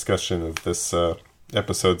end the discussion of this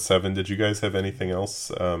episode 7. Did you guys have anything else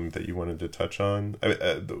that you wanted to touch on?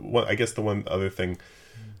 I guess the one other thing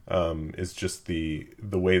is just the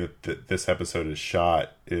way that this episode is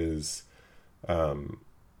shot is, I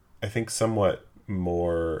think, somewhat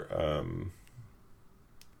more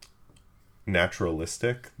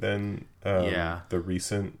naturalistic than the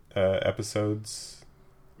recent episodes.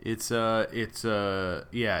 It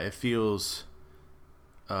feels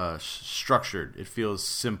structured. It feels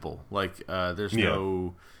simple. Like there's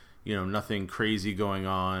no, nothing crazy going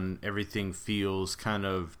on. Everything feels kind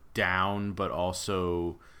of down, but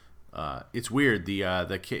also it's weird.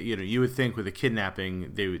 The you would think with a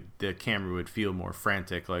kidnapping, the camera would feel more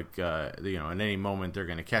frantic. Like at any moment they're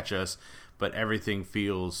going to catch us. But everything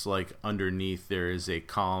feels like underneath there is a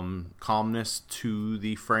calmness to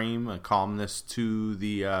the frame, a calmness to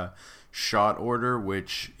the shot order,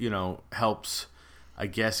 which, helps, I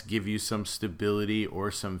guess, give you some stability or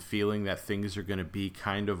some feeling that things are going to be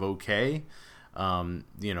kind of okay. I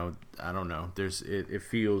don't know.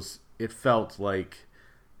 It felt like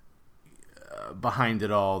behind it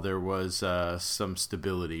all there was some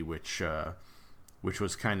stability, which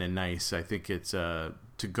was kind of nice. I think it's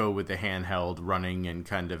to go with the handheld running and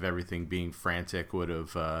kind of everything being frantic would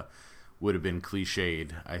have been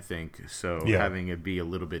cliched, I think. So having it be a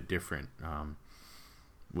little bit different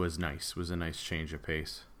was nice. Was a nice change of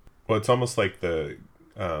pace. Well, it's almost like it's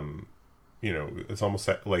almost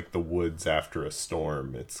like the woods after a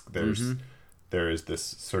storm. There is this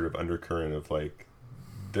sort of undercurrent of like,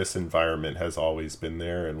 this environment has always been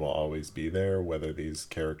there and will always be there, whether these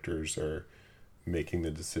characters are making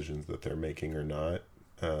the decisions that they're making or not.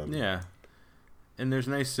 And there's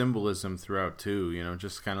nice symbolism throughout too,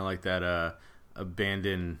 just kind of like that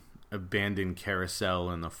abandoned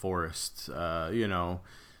carousel in the forest,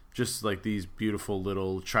 just like these beautiful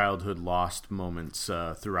little childhood lost moments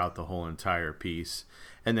throughout the whole entire piece.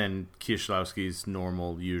 And then Kieślowski's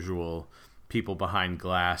normal, usual people behind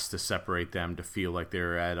glass to separate them, to feel like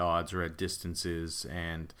they're at odds or at distances,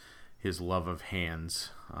 and his love of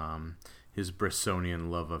hands, his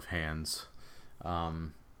Bressonian love of hands.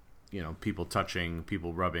 People touching,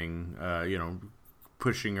 people rubbing,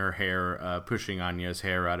 pushing her hair, pushing Anya's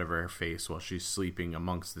hair out of her face while she's sleeping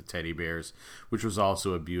amongst the teddy bears, which was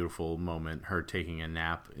also a beautiful moment. Her taking a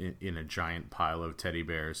nap in a giant pile of teddy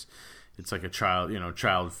bears. It's like a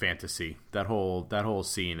child fantasy. That whole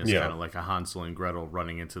scene is kind of like a Hansel and Gretel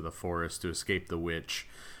running into the forest to escape the witch.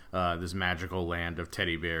 This magical land of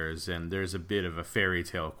teddy bears, and there's a bit of a fairy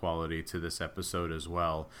tale quality to this episode as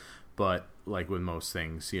well. But like with most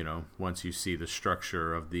things, once you see the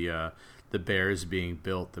structure of the bears being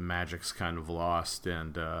built, the magic's kind of lost,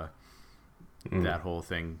 and that whole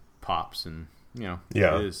thing pops, and it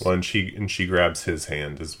is. Well, and she grabs his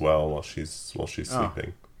hand as well while she's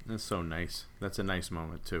sleeping. That's so nice. That's a nice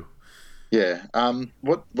moment too. Yeah.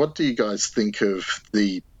 What do you guys think of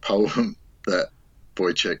the poem that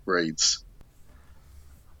Wojciech reads?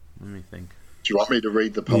 Let me think. Do you want me to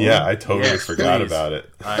read the poem? Yeah, I totally forgot about it.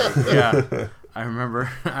 I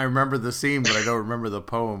remember the scene, but I don't remember the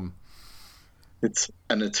poem. It's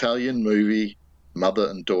an Italian movie, mother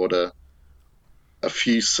and daughter, a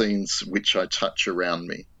few scenes which I touch around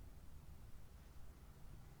me.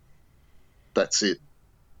 That's it.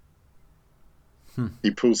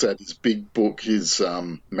 He pulls out his big book, his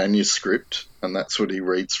manuscript, and that's what he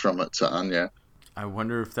reads from it to Anya. I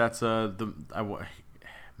wonder if that's I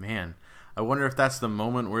wonder if that's the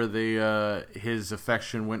moment where his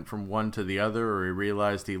affection went from one to the other, or he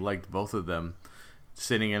realized he liked both of them,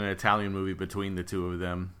 sitting in an Italian movie between the two of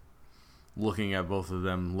them. looking at both of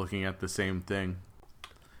them, looking at the same thing.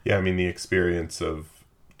 Yeah, I mean, the experience of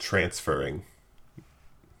transferring,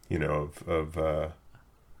 of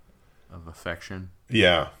affection.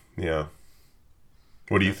 Yeah.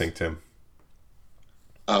 What do you think, Tim?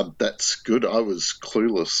 That's good. I was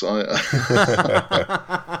clueless.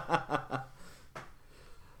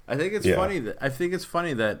 I think it's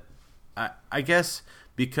funny that I guess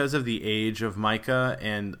because of the age of Micah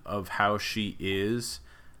and of how she is,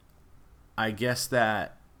 I guess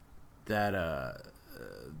that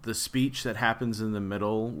the speech that happens in the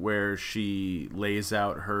middle where she lays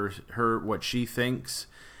out her what she thinks,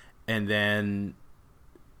 and then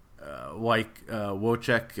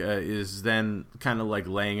Wojciech is then kind of like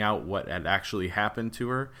laying out what had actually happened to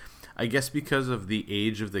her. I guess because of the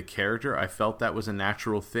age of the character, I felt that was a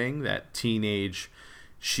natural thing, that teenage,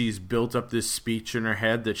 she's built up this speech in her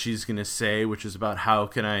head that she's going to say, which is about how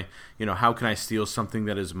can I steal something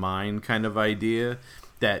that is mine kind of idea,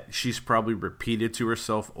 that she's probably repeated to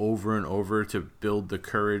herself over and over to build the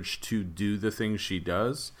courage to do the things she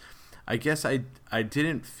does. I guess I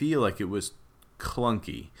didn't feel like it was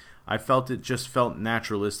clunky. I felt it just felt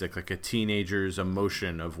naturalistic, like a teenager's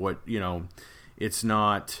emotion of what, it's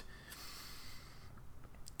not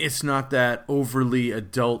that overly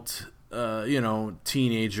adult,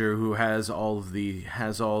 teenager who has all the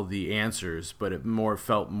answers, but it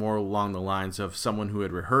felt more along the lines of someone who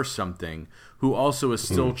had rehearsed something, who also is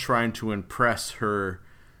still trying to impress her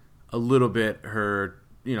a little bit,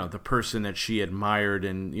 the person that she admired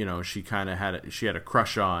and, she had a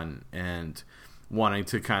crush on, and wanting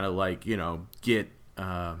to kind of like, get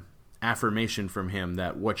affirmation from him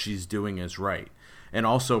that what she's doing is right. And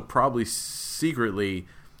also probably secretly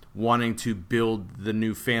wanting to build the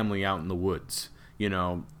new family out in the woods,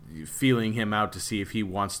 feeling him out to see if he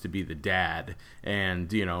wants to be the dad,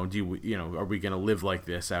 and are we going to live like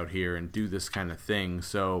this out here and do this kind of thing.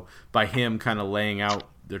 So by him kind of laying out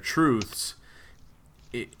the truths,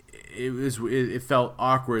 it felt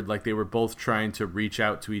awkward, like they were both trying to reach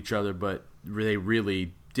out to each other, but they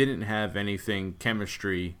really didn't have anything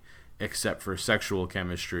chemistry except for sexual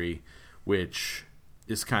chemistry, which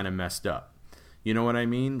is kind of messed up. You know what I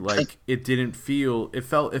mean? Like, it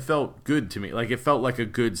felt good to me. Like, it felt like a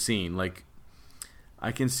good scene. Like,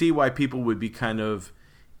 I can see why people would be kind of,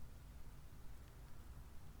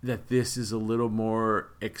 that this is a little more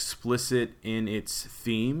explicit in its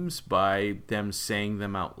themes by them saying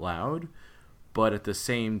them out loud. But at the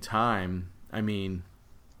same time, I mean,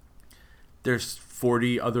 there's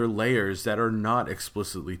 40 other layers that are not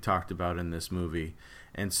explicitly talked about in this movie.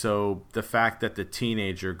 And so the fact that the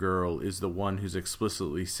teenager girl is the one who's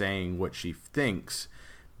explicitly saying what she thinks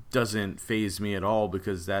doesn't faze me at all,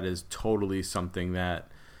 because that is totally something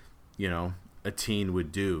that, a teen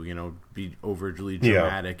would do, be overly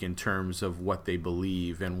dramatic in terms of what they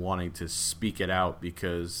believe and wanting to speak it out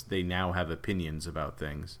because they now have opinions about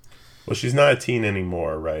things. Well, she's not a teen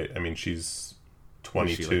anymore, right? I mean, she's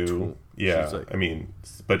 22.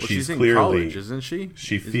 But she's clearly in college, isn't she?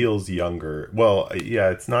 She feels younger. Well,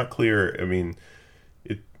 yeah, it's not clear. I mean,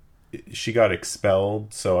 she got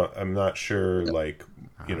expelled, so I'm not sure, like,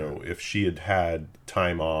 if she had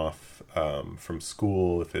time off from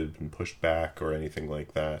school, if it had been pushed back or anything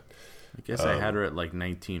like that. I guess I had her at like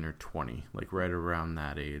 19 or 20, like right around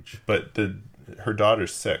that age. But her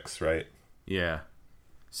daughter's 6, right? Yeah.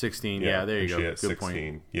 16. Yeah, there you go. Good 16.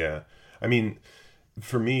 Point. Yeah. I mean,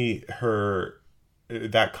 for me,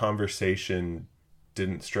 that conversation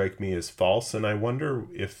didn't strike me as false, and I wonder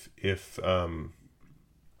if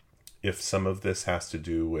some of this has to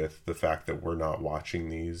do with the fact that we're not watching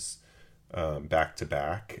these back to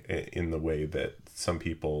back in the way that some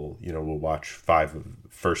people, will watch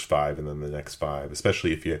first 5 and then the next 5,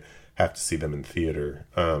 especially if you have to see them in theater.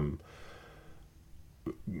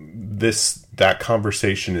 That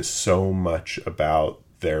conversation is so much about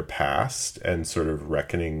their past and sort of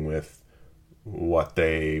reckoning with what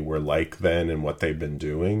they were like then and what they've been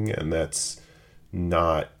doing, and that's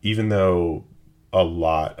not, even though a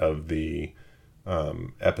lot of the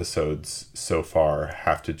episodes so far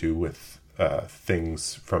have to do with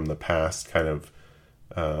things from the past, kind of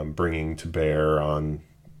bringing to bear on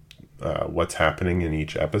what's happening in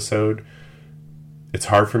each episode. It's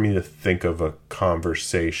hard for me to think of a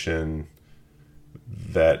conversation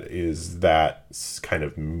that is that kind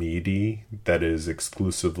of meaty, that is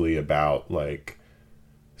exclusively about, like,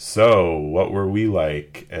 so what were we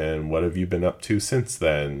like and what have you been up to since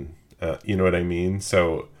then? You know what I mean?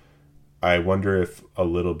 So I wonder if a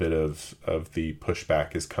little bit of the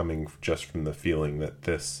pushback is coming just from the feeling that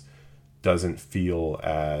this doesn't feel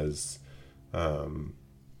as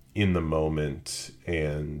in the moment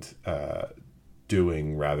and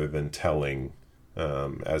doing rather than telling,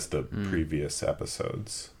 as the previous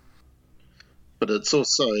episodes. But it's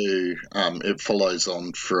also, it follows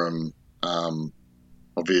on from,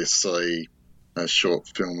 obviously, a short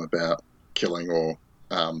film about killing or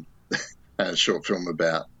and a short film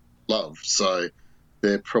about love. So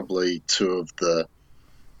they're probably two of the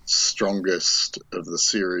strongest of the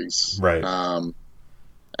series. Right.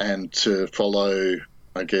 And to follow,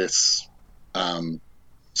 I guess,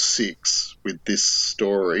 6 with this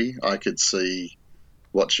story, I could see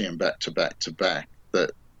watching them back to back to back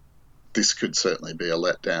that this could certainly be a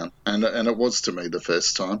letdown. And it was to me the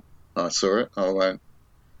first time I saw it. I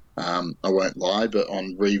won't lie, but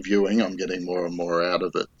on reviewing, I'm getting more and more out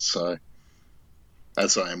of it. So,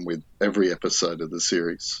 as I am with every episode of the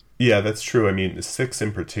series. Yeah, that's true. I mean, 6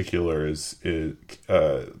 in particular is the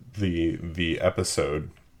episode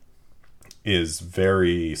is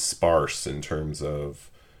very sparse in terms of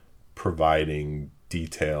providing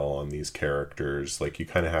detail on these characters. Like, you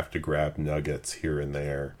kind of have to grab nuggets here and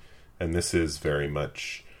there, and this is very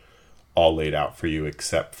much all laid out for you,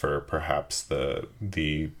 except for perhaps the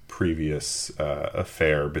previous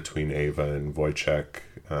affair between Ava and Wojciech.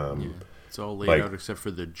 It's all laid out except for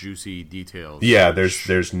the juicy details. Yeah,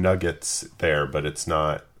 there's nuggets there, but it's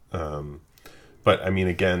not. But I mean,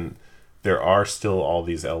 again, there are still all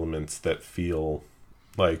these elements that feel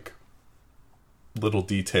like little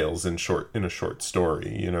details in a short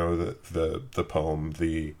story. You know, the poem,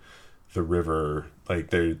 the river. Like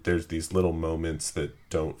there's these little moments that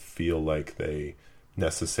don't feel like they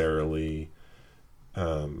necessarily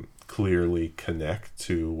clearly connect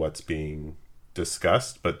to what's being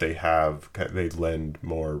discussed, but they lend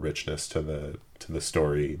more richness to the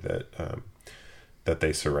story that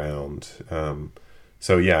they surround.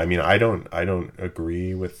 So yeah, I mean, I don't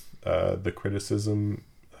agree with the criticism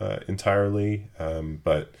entirely,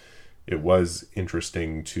 but it was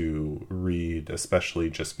interesting to read, especially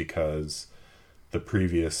just because the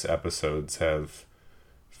previous episodes have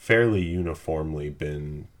fairly uniformly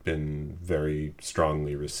been very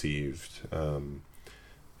strongly received.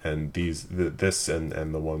 And this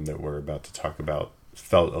and the one that we're about to talk about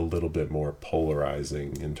felt a little bit more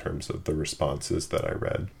polarizing in terms of the responses that I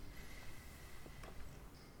read.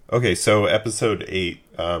 Okay, so episode 8.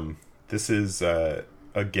 This is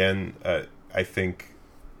again, I think,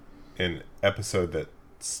 an episode that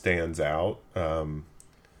stands out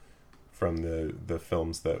from the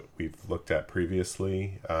films that we've looked at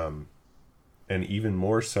previously, and even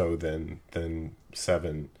more so than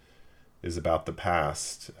 7. Is about the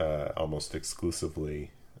past almost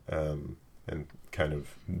exclusively, and kind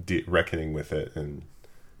of reckoning with it, and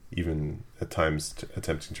even at times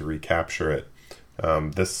attempting to recapture it.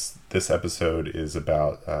 This episode is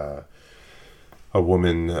about a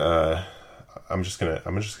woman. I'm just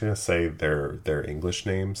gonna say their English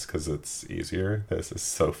names because it's easier. This is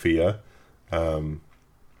Sophia, and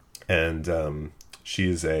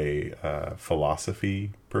she's a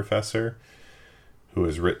philosophy professor who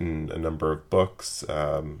has written a number of books,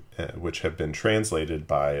 which have been translated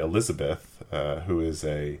by Elizabeth, who is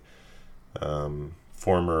a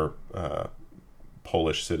former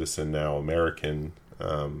Polish citizen, now American,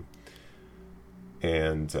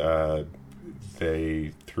 and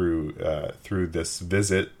they through this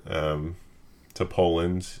visit to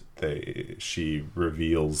Poland, she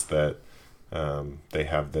reveals that they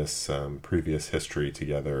have this previous history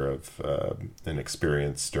together of an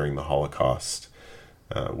experience during the Holocaust.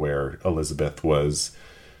 Where Elizabeth was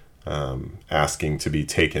asking to be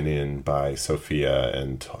taken in by Sophia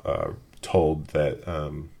and told that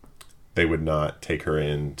they would not take her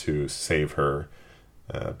in to save her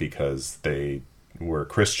because they were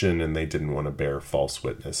Christian and they didn't want to bear false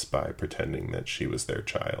witness by pretending that she was their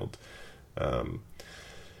child.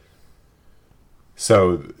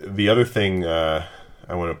 So the other thing I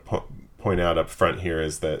want to point out up front here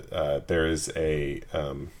is that there is a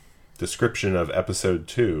description of episode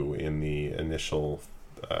 2 in the initial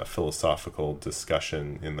philosophical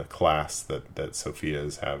discussion in the class that Sophia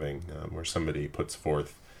is having, where somebody puts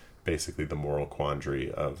forth basically the moral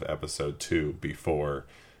quandary of episode 2 before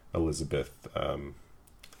Elizabeth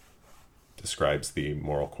describes the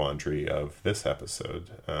moral quandary of this episode.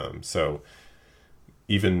 So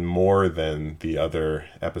even more than the other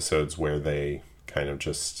episodes where they kind of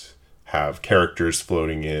just have characters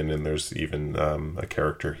floating in, and there's even a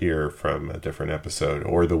character here from a different episode,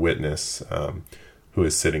 or the witness who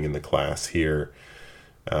is sitting in the class here.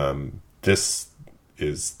 This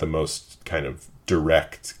is the most kind of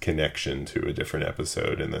direct connection to a different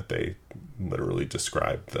episode in that they literally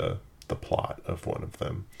describe the plot of one of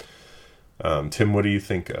them. Tim, what do you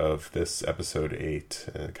think of this episode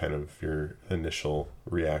 8? Kind of your initial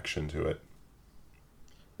reaction to it?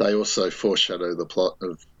 They also foreshadow the plot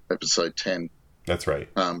of episode 10. That's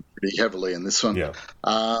right. Pretty heavily in this one. Yeah.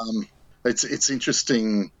 It's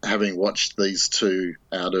interesting having watched these two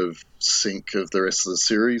out of sync of the rest of the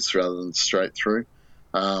series rather than straight through,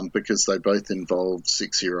 because they both involve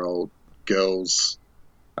 6-year-old girls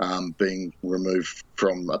being removed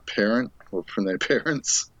from a parent or from their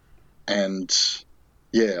parents. And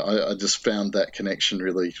yeah, I just found that connection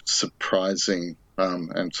really surprising,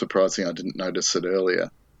 and surprising I didn't notice it earlier.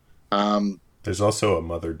 There's also a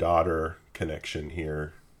mother-daughter connection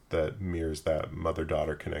here that mirrors that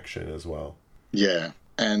mother-daughter connection as well. Yeah,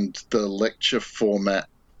 and the lecture format,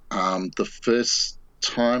 the first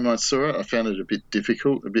time I saw it, I found it a bit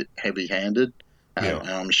difficult, a bit heavy-handed, and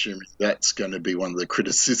I'm assuming that's going to be one of the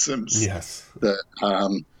criticisms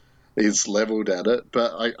that is levelled at it.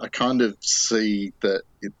 But I kind of see that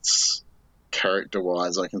it's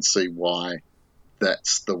character-wise, I can see why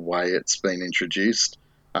that's the way it's been introduced.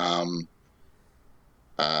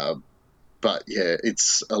 But yeah,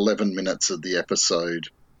 it's 11 minutes of the episode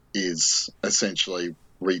is essentially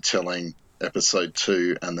retelling episode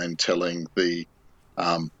 2 and then telling the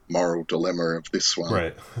moral dilemma of this one.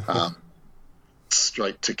 Right.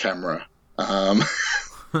 Straight to camera.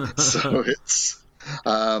 So it's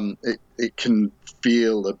it can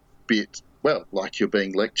feel a bit, well, like you're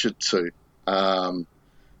being lectured to.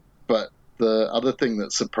 But the other thing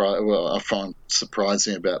that I find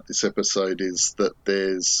surprising about this episode is that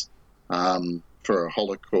there's, for a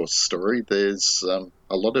Holocaust story, there's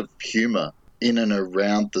a lot of humour in and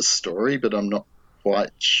around the story, but I'm not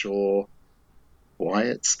quite sure why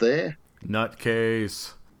it's there.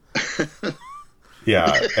 Nutcase.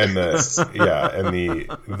 Yeah, and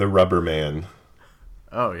the rubber man.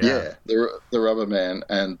 Oh yeah, the rubber man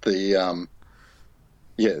and the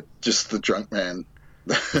just the drunk man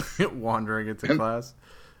wandering into class.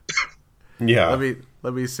 Yeah.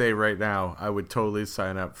 Let me say right now, I would totally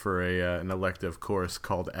sign up for an elective course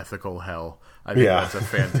called Ethical Hell. I think that's a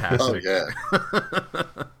fantastic.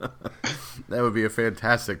 That would be a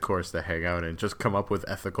fantastic course to hang out in. Just come up with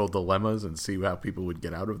ethical dilemmas and see how people would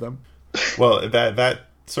get out of them. Well, that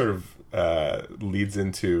sort of leads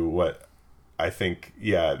into what I think.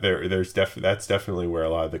 Yeah, that's definitely where a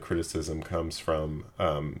lot of the criticism comes from.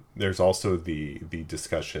 There's also the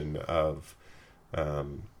discussion of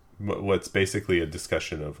what's basically a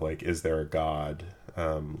discussion of, like, is there a God,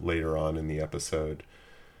 later on in the episode,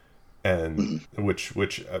 and which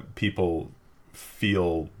people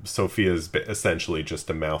feel Sophia's essentially just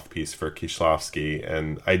a mouthpiece for Kieślowski.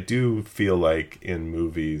 And I do feel like in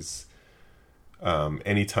movies,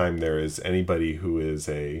 anytime there is anybody who is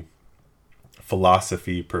a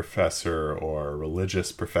philosophy professor or a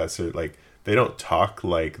religious professor, like, they don't talk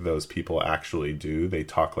like those people actually do. They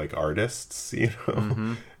talk like artists, you know?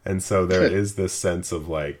 Mm-hmm. And so there is this sense of,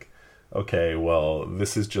 like, okay, well,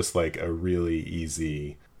 this is just like a really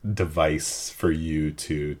easy device for you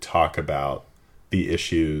to talk about the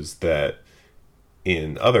issues that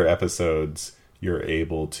in other episodes you're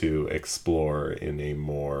able to explore in a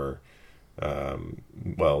more,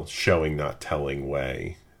 showing, not telling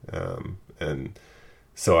way. And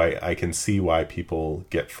so I can see why people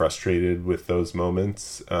get frustrated with those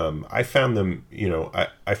moments. I found them,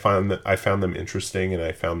 I found them interesting, and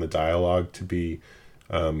I found the dialogue to be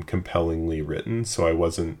compellingly written. So I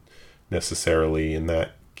wasn't necessarily in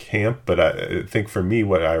that camp, but I think for me,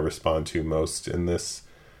 what I respond to most in this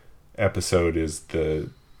episode is the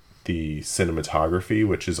cinematography,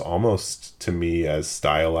 which is almost to me as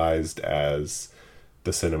stylized as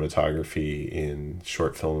the cinematography in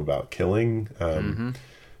Short Film About Killing.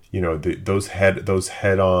 Those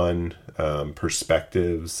head-on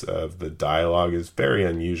perspectives of the dialogue is very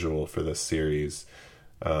unusual for this series.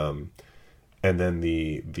 And then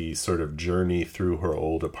the sort of journey through her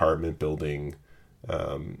old apartment building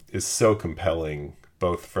is so compelling,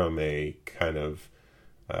 both from a kind of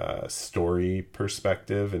story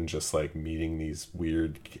perspective and just like meeting these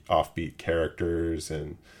weird offbeat characters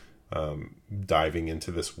and diving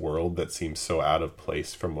into this world that seems so out of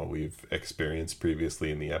place from what we've experienced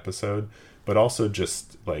previously in the episode, but also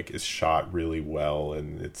just like is shot really well,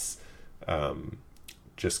 and it's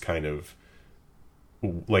just kind of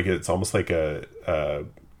like, it's almost like a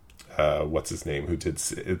what's his name, who did,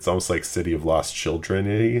 it's almost like City of Lost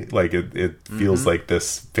Children, like it feels like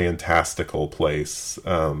this fantastical place.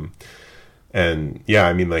 And yeah,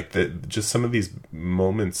 I mean, like just some of these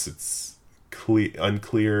moments, it's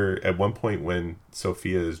unclear. At one point when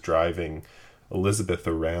Sophia is driving Elizabeth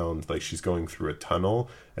around, like she's going through a tunnel,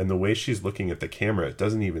 and the way she's looking at the camera, it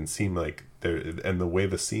doesn't even seem like there, and the way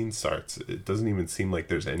the scene starts, it doesn't even seem like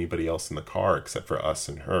there's anybody else in the car except for us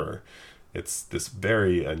and her. It's this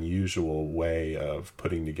very unusual way of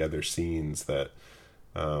putting together scenes that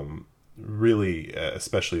really,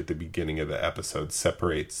 especially at the beginning of the episode,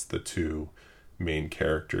 separates the two main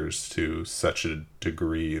characters to such a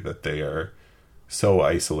degree that they are so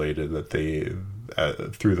isolated that they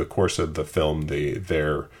through the course of the film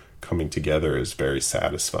their coming together is very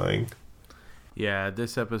satisfying. Yeah,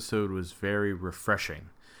 this episode was very refreshing.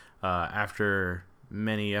 After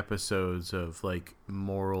many episodes of like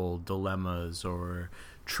moral dilemmas or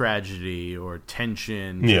tragedy or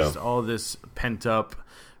tension, just all this pent up,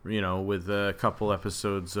 with a couple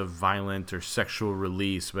episodes of violent or sexual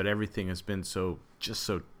release, but everything has been so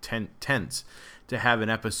tense. To have an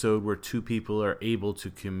episode where two people are able to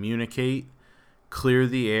communicate, clear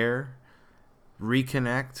the air,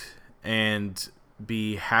 reconnect, and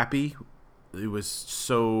be happy, it was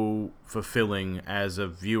so fulfilling as a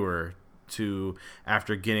viewer to,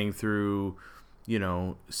 after getting through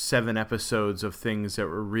 7 episodes of things that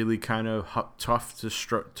were really kind of tough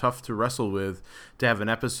to wrestle with, to have an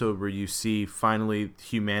episode where you see finally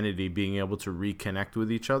humanity being able to reconnect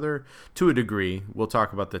with each other to a degree. We'll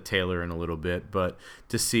talk about the Taylor in a little bit, but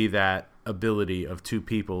to see that ability of two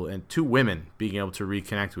people and two women being able to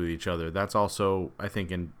reconnect with each other, that's also, I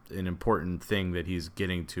think, an important thing that he's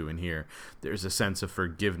getting to in here. There's a sense of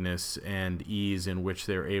forgiveness and ease in which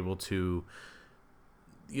they're able to,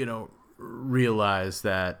 realize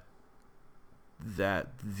that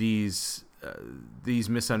these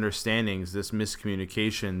misunderstandings, this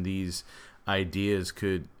miscommunication, these ideas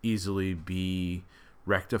could easily be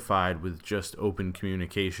rectified with just open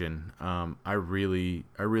communication. I really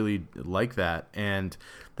like that, and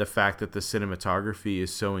the fact that the cinematography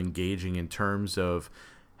is so engaging in terms of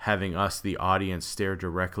having us, the audience, stare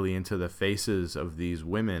directly into the faces of these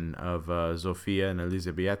women, of Zofia and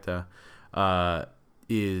Elisabetta,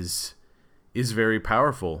 is very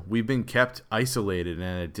powerful. We've been kept isolated and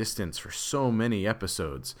at a distance for so many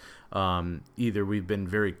episodes. Either we've been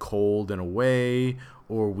very cold and away,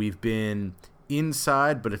 or we've been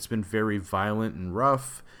inside, but it's been very violent and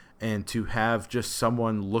rough. And to have just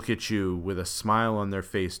someone look at you with a smile on their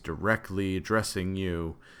face, directly addressing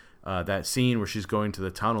you, that scene where she's going to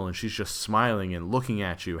the tunnel and she's just smiling and looking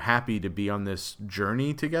at you, happy to be on this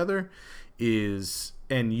journey together,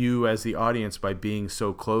 and you as the audience, by being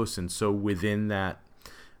so close and so within that,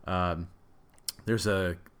 there's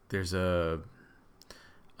a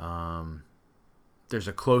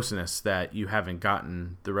closeness that you haven't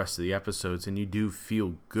gotten the rest of the episodes, and you do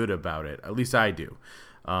feel good about it. At least I do.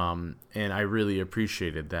 And I really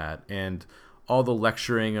appreciated that. And all the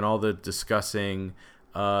lecturing and all the discussing,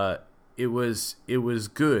 it was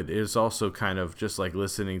good. It was also kind of just like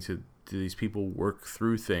listening to these people work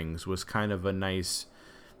through things was kind of a nice,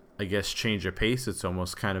 I guess, change of pace. It's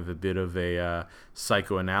almost kind of a bit of a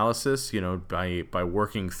psychoanalysis, by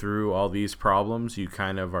working through all these problems, you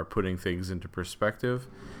kind of are putting things into perspective.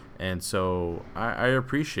 And so I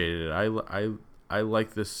appreciated it. I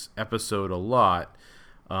like this episode a lot.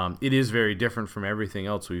 It is very different from everything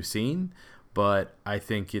else we've seen, but I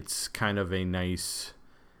think it's kind of a nice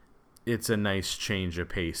change of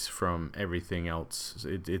pace from everything else.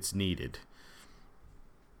 It's needed.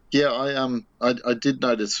 Yeah, I did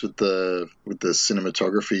notice with the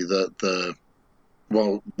cinematography that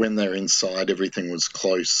when they're inside, everything was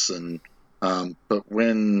close, and but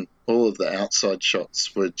when all of the outside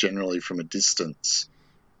shots were generally from a distance,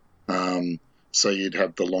 so you'd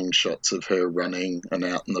have the long shots of her running and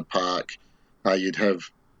out in the park. You'd have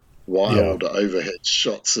wild overhead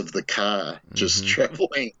shots of the car just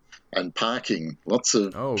traveling and parking. Lots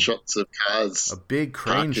of shots of cars. A big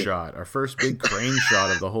crane shot. Our first big crane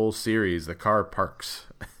shot of the whole series. The car parks.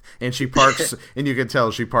 And she parks, and you can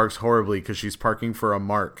tell she parks horribly because she's parking for a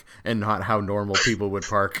mark and not how normal people would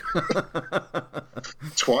park.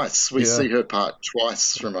 Twice. We see her park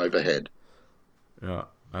twice from overhead. Yeah,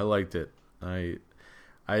 I liked it.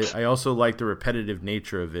 I also like the repetitive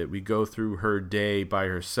nature of it. We go through her day by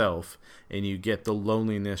herself, and you get the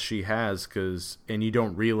loneliness she has, and you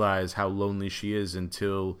don't realize how lonely she is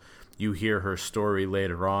until you hear her story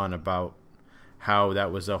later on about how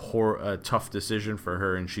that was a tough decision for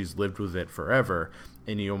her, and she's lived with it forever.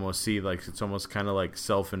 And you almost see it's almost kind of like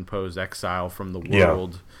self-imposed exile from the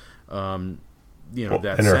world,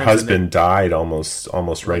 that and her sense. husband died almost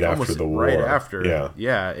right after the war. Right after,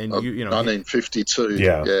 yeah, and 1952.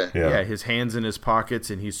 Yeah, his hands in his pockets,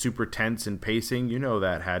 and he's super tense and pacing.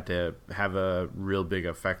 That had to have a real big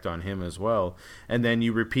effect on him as well. And then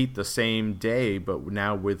you repeat the same day, but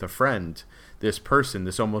now with a friend, this person,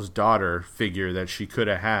 this almost daughter figure that she could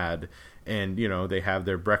have had. And they have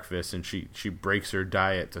their breakfast, and she breaks her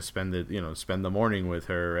diet to spend the morning with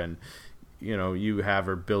her, and you have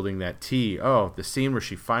her building that tea. Oh, the scene where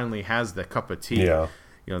she finally has the cup of tea. Yeah.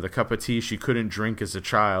 The cup of tea she couldn't drink as a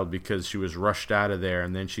child because she was rushed out of there,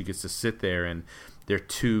 and then she gets to sit there, and they're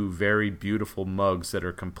two very beautiful mugs that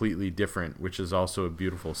are completely different, which is also a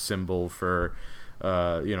beautiful symbol for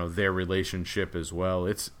their relationship as well.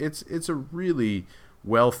 It's a really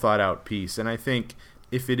well thought out piece, and I think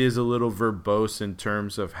if it is a little verbose in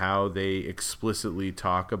terms of how they explicitly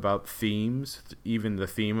talk about themes, even the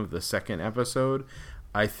theme of the second episode,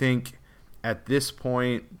 I think at this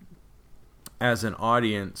point, as an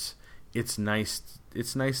audience, it's nice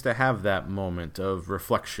to have that moment of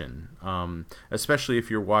reflection, especially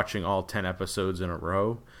if you're watching all 10 episodes in a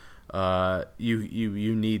row.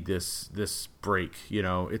 You need this break.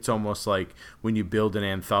 It's almost like when you build an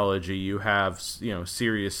anthology, you have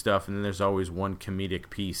serious stuff, and then there's always one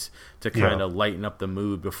comedic piece to kind of lighten up the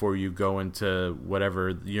mood before you go into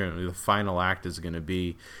whatever the final act is going to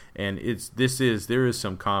be. And there is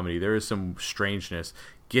some comedy, there is some strangeness.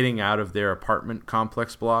 Getting out of their apartment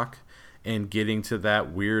complex block and getting to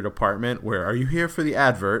that weird apartment where, are you here for the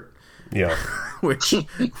advert? Yeah. Which,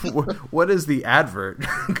 what is the advert?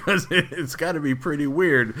 Because it's got to be pretty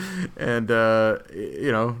weird, and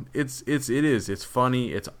it's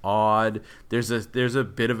funny, it's odd. There's a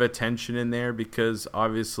bit of a tension in there because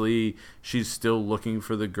obviously she's still looking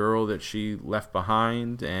for the girl that she left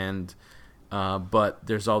behind, and but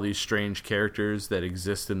there's all these strange characters that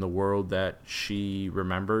exist in the world that she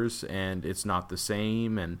remembers, and it's not the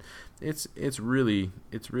same, and it's really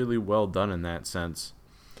well done in that sense.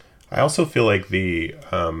 I also feel like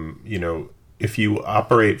if you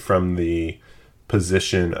operate from the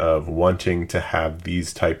position of wanting to have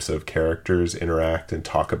these types of characters interact and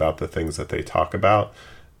talk about the things that they talk about,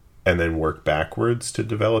 and then work backwards to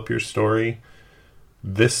develop your story,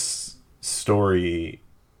 this story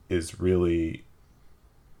is really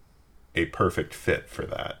a perfect fit for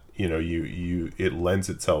that. It lends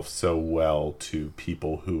itself so well to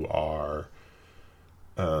people who are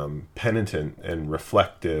penitent and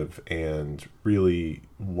reflective and really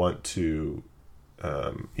want to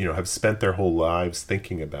have spent their whole lives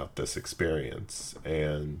thinking about this experience,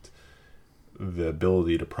 and the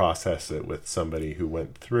ability to process it with somebody who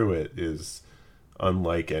went through it is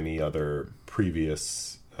unlike any other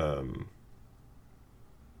previous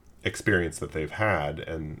experience that they've had.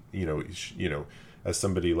 And as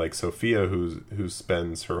somebody like Sophia who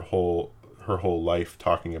spends her whole life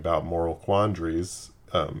talking about moral quandaries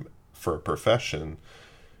for a profession,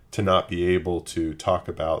 to not be able to talk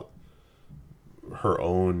about her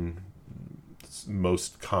own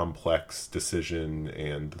most complex decision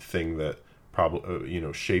and the thing that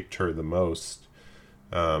probably shaped her the most,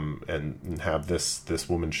 and have this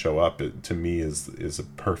woman show up, to me is a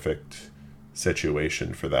perfect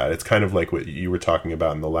situation for that. It's kind of like what you were talking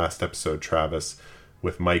about in the last episode, Travis,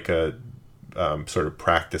 with Micah sort of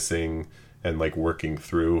practicing and like working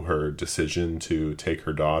through her decision to take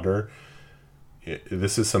her daughter.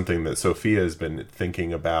 This is something that Sophia has been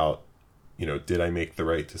thinking about. Did I make the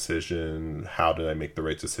right decision? How did I make the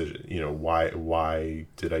right decision? Why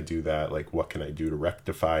did I do that? Like, what can I do to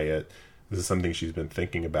rectify it? This is something she's been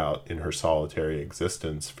thinking about in her solitary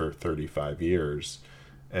existence for 35 years.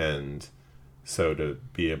 And so to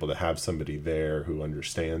be able to have somebody there who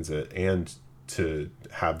understands it, and to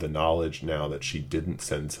have the knowledge now that she didn't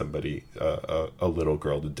send somebody, a little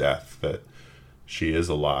girl, to death, that she is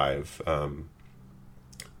alive,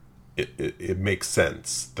 it makes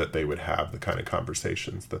sense that they would have the kind of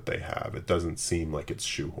conversations that they have. It doesn't seem like it's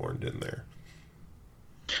shoehorned in there.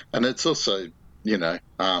 And it's also,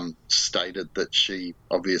 stated that she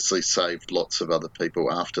obviously saved lots of other people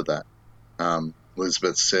after that.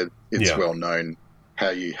 Elizabeth said, it's well known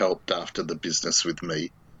how you helped after the business with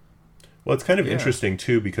me. Well, it's kind of interesting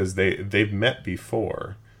too, because they've met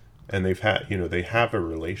before, and they've had, they have a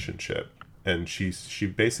relationship, and she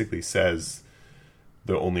basically says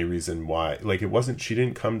the only reason why, like, she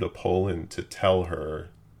didn't come to Poland to tell her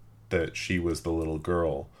that she was the little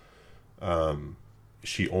girl.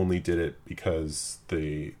 She only did it because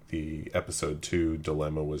the episode 2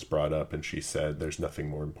 dilemma was brought up, and she said there's nothing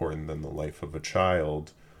more important than the life of a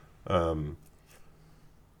child.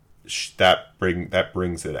 That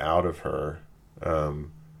brings it out of her,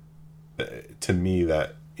 and to me,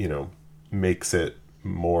 that, makes it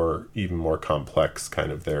even more complex,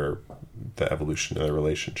 kind of the evolution of their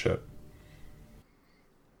relationship.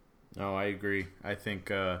 No, I agree. I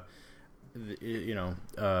think,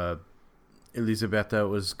 Elisabetta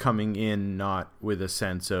was coming in not with a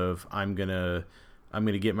sense of I'm gonna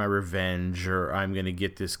get my revenge, or I'm gonna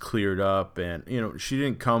get this cleared up, and she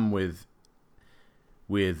didn't come with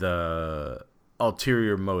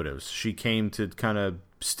ulterior motives. She came to kind of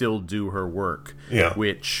still do her work,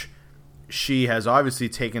 which she has obviously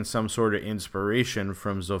taken some sort of inspiration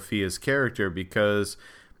from Zofia's character, because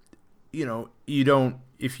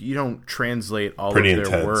if you don't translate all Pretty of their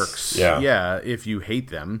intense. works, if you hate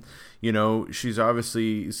them, she's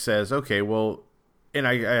obviously says, okay, well, and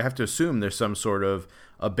I have to assume there's some sort of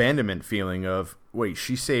abandonment feeling of, wait,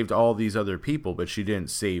 she saved all these other people, but she didn't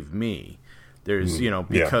save me. There's,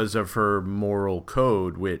 because of her moral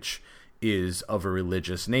code, which is of a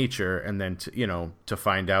religious nature, and then to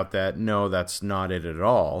find out that no, that's not it at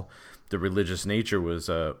all. The religious nature was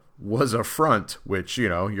a front, which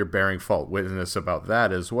you're bearing fault witness about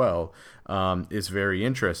that as well. Is very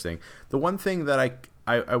interesting. The one thing that I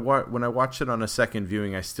when I watched it on a second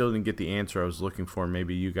viewing, I still didn't get the answer I was looking for.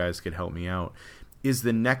 Maybe you guys could help me out. Is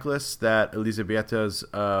the necklace that Elisabetta's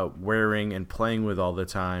wearing and playing with all the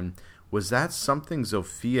time, was that something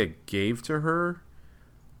Zofia gave to her?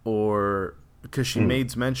 Or because she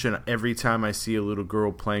made mention, every time I see a little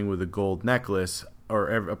girl playing with a gold necklace, or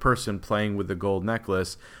a person playing with a gold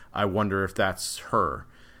necklace, I wonder if that's her.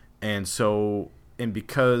 And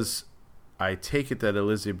because I take it that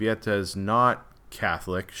Elisabetta is not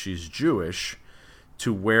Catholic, she's Jewish,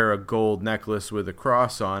 to wear a gold necklace with a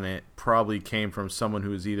cross on it probably came from someone who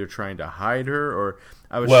was either trying to hide her, or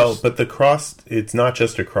but the cross, it's not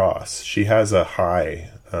just a cross. She has a high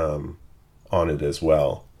on it as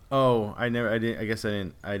well. Oh, I guess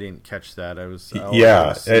I didn't catch that. It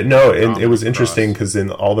was interesting because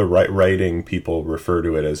in all the writing, people refer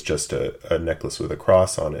to it as just a necklace with a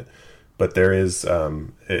cross on it. But there is, I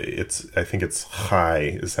think it's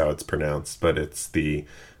Chai is how it's pronounced, but it's the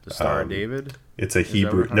Star of David. It's a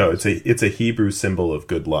Hebrew. No, it's a Hebrew symbol of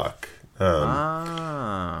good luck.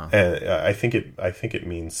 And I think it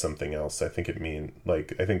means something else. I think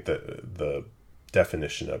the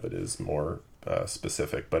definition of it is more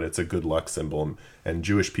specific, but it's a good luck symbol, and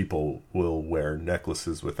Jewish people will wear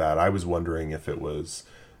necklaces with that. I was wondering if it was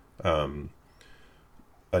a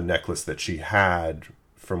necklace that she had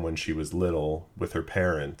from when she was little with her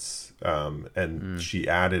parents, and she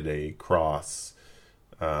added a cross,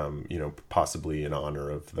 possibly in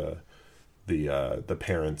honor of the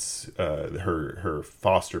parents, her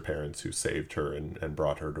foster parents who saved her and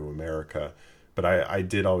brought her to America. But I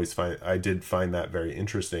did find that very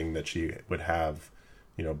interesting, that she would have,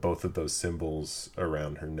 both of those symbols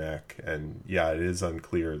around her neck. And it is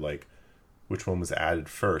unclear, like, which one was added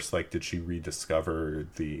first. Like, did she rediscover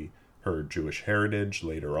her Jewish heritage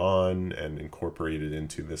later on and incorporate it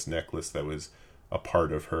into this necklace that was a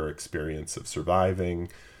part of her experience of surviving?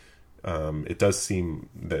 It does seem,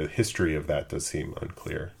 the history of that does seem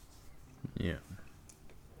unclear. Yeah.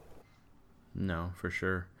 No, for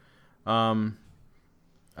sure.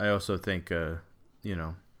 I also think,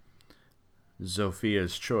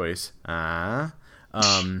 Zofia's choice,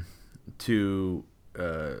 to,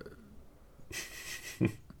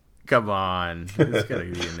 come on, it's gotta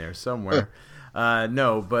be in there somewhere.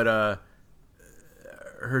 Her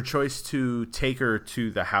choice to take her to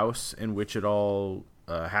the house in which it all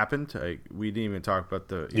happened. We didn't even talk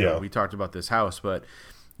about we talked about this house, but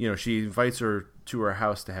she invites her to her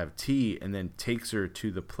house to have tea, and then takes her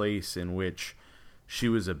to the place in which she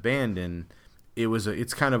was abandoned.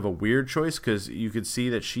 It's kind of a weird choice, because you could see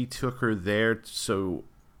that she took her there so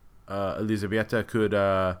Elisabetta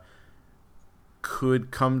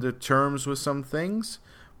could come to terms with some things,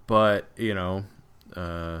 but it's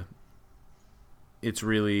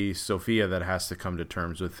really Zofia that has to come to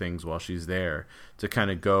terms with things while she's there, to kind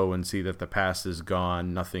of go and see that the past is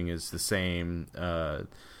gone, nothing is the same,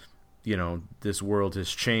 this world has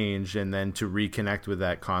changed, and then to reconnect with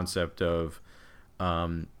that concept of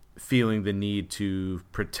feeling the need to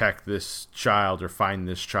protect this child or find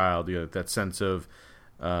this child, that sense of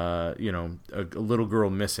a little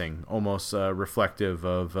girl missing, almost reflective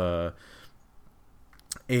of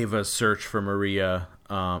Ava's search for Maria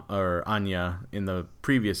or Anya in the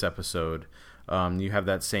previous episode. You have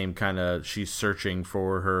that same kind of, she's searching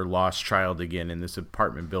for her lost child again in this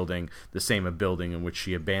apartment building, the same building in which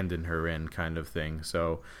she abandoned her in, kind of thing.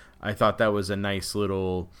 So I thought that was a nice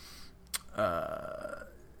little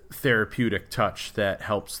therapeutic touch that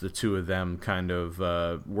helps the two of them kind of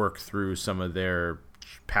work through some of their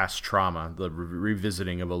past trauma, the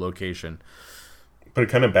revisiting of a location. But it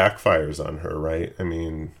kind of backfires on her, right? I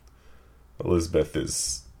mean,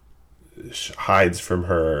 Elizabeth hides from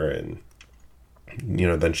her, and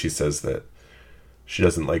then she says that she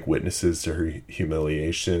doesn't like witnesses to her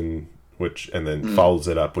humiliation, and then follows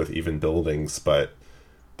it up with even buildings, but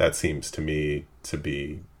that seems to me to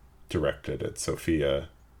be directed at Sophia.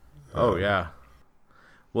 Oh yeah.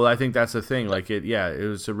 Well, I think that's the thing. Like it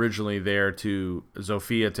was originally there to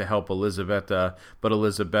Sophia to help Elisabetta, but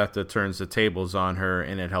Elisabetta turns the tables on her,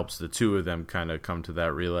 and it helps the two of them kind of come to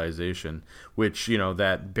that realization, which,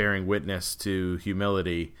 that bearing witness to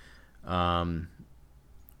humility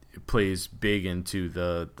plays big into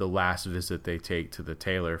the last visit they take to the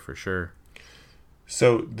tailor, for sure.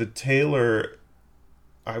 So the tailor,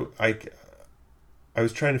 I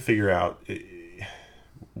was trying to figure out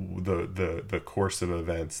the course of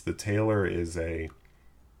events. The tailor is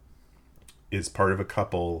part of a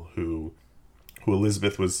couple who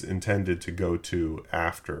Elizabeth was intended to go to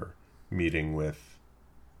after meeting with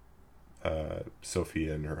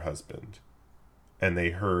Sophia and her husband, and they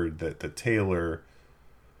heard that the tailor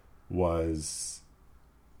was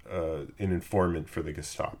an informant for the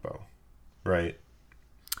Gestapo, right?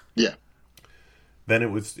 Yeah. Then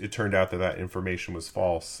it turned out that information was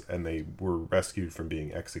false, and they were rescued from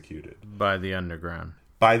being executed. By the underground,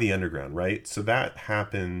 right? So that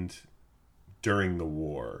happened during the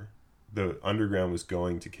war. The underground was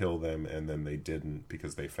going to kill them, and then they didn't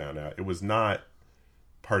because they found out. It was not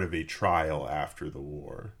part of a trial after the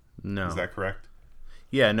war. No. Is that correct?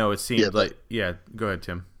 Yeah, no, it seemed like... Yeah, go ahead,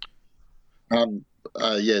 Tim.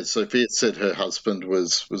 Sophia said her husband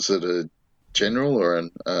was it a general or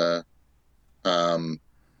an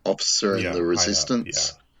officer in the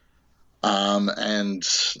resistance? And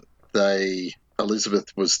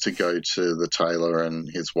Elizabeth was to go to the tailor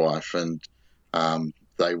and his wife, and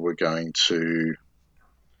they were going to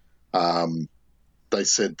they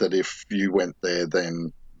said that if you went there,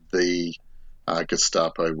 then the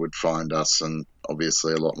Gestapo would find us, and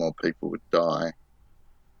obviously a lot more people would die.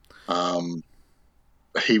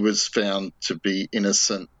 He was found to be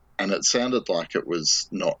innocent, and it sounded like it was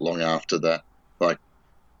not long after that. Like,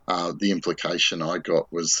 the implication I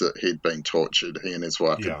got was that he'd been tortured. He and his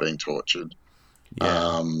wife had been tortured.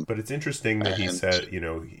 Yeah. But it's interesting that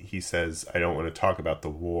he says, I don't want to talk about the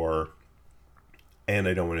war, and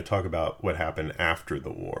I don't want to talk about what happened after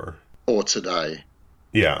the war. Or today.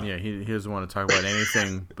 Yeah. Yeah, he doesn't want to talk about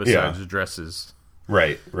anything besides dresses.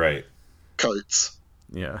 Right. Coats.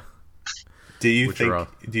 Yeah. Do you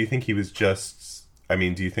think he was just... I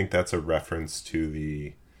mean, do you think that's a reference to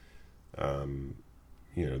the...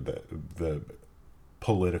 the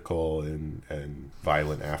political and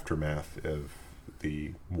violent aftermath of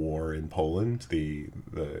the war in Poland, the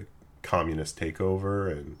communist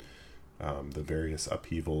takeover, and the various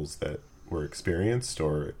upheavals that were experienced,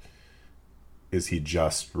 or is he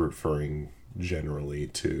just referring generally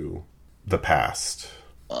to the past?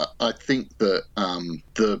 I think that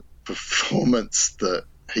the performance that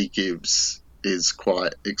he gives is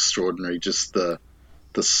quite extraordinary. Just the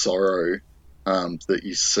sorrow that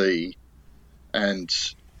you see, and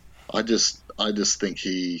I just think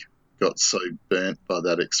he got so burnt by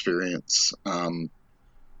that experience. And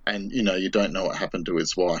you don't know what happened to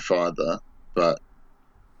his wife either, but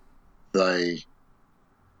I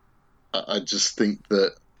just think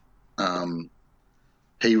that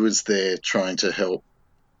he was there trying to help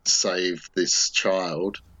save this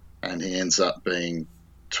child, and he ends up being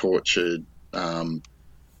tortured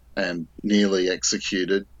and nearly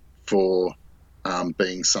executed for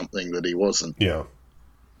being something that he wasn't. Yeah.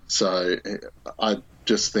 So I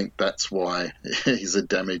just think that's why he's a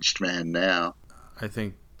damaged man now. I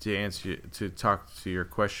think to talk to your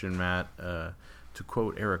question, Matt, to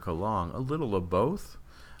quote Erica Long, a little of both.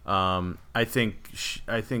 I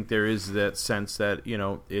think there is that sense that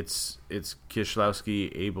it's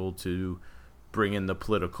Kieślowski able to bring in the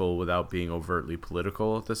political without being overtly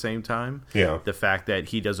political at the same time. Yeah. The fact that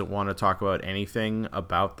he doesn't want to talk about anything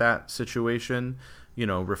about that situation,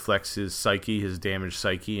 reflects his psyche, his damaged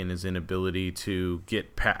psyche, and his inability to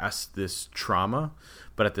get past this trauma.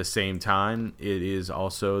 But at the same time, it is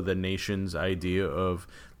also the nation's idea of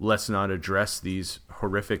let's not address these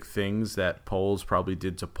horrific things that Poles probably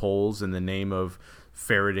did to Poles in the name of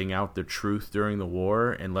ferreting out the truth during the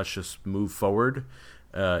war, and let's just move forward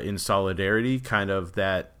in solidarity. Kind of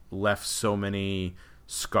that left so many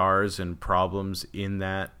scars and problems in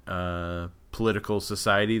that political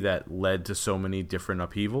society that led to so many different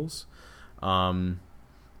upheavals.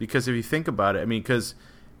 Because if you think about it, I mean, because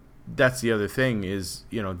that's the other thing is,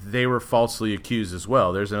 they were falsely accused as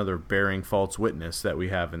well. There's another bearing false witness that we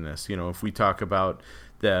have in this. If we talk about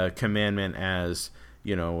the commandment as,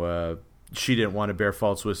 she didn't want to bear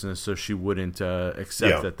false witness, so she wouldn't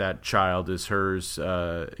accept that child is hers,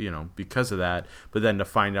 because of that. But then to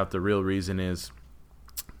find out the real reason is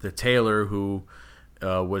the tailor who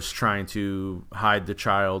was trying to hide the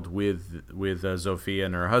child with Zofia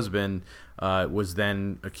and her husband was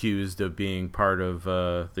then accused of being part of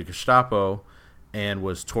the Gestapo and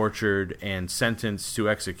was tortured and sentenced to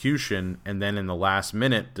execution, and then in the last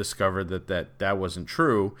minute discovered that wasn't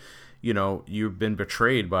true. You've been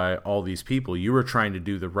betrayed by all these people. You were trying to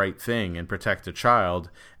do the right thing and protect a child,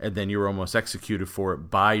 and then you were almost executed for it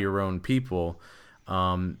by your own people.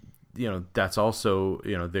 That's also,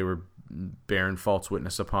 they were bearing false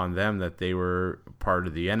witness upon them that they were part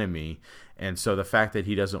of the enemy. And so the fact that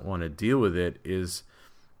he doesn't want to deal with it is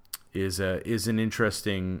an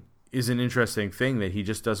interesting thing, that he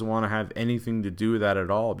just doesn't want to have anything to do with that at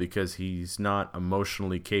all, because he's not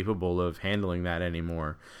emotionally capable of handling that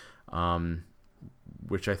anymore.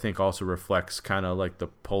 Which I think also reflects kind of like the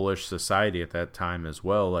Polish society at that time as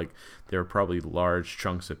well. Like, there were probably large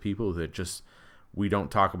chunks of people that just, we don't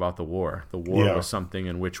talk about the war. The war was something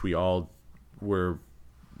in which we all were,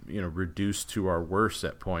 reduced to our worst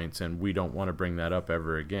at points, and we don't want to bring that up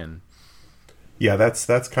ever again. Yeah, that's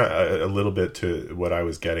kind of a little bit to what I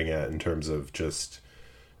was getting at in terms of just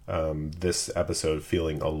this episode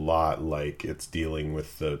feeling a lot like it's dealing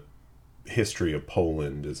with the history of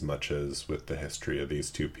Poland as much as with the history of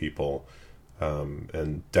these two people.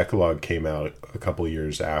 And Dekalog came out a couple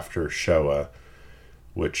years after Shoah,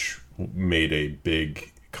 which made a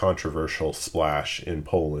big controversial splash in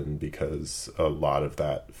Poland because a lot of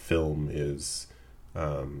that film is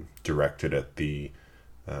directed at the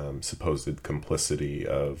supposed complicity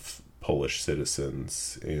of Polish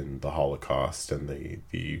citizens in the Holocaust and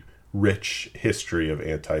the rich history of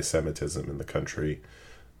anti-Semitism in the country.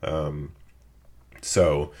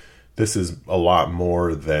 So this is a lot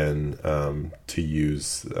more than, to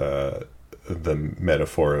use the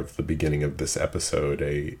metaphor of the beginning of this episode,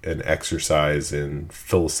 an exercise in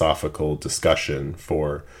philosophical discussion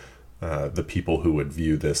for the people who would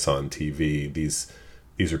view this on TV. These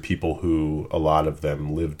are people who, a lot of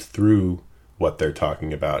them, lived through what they're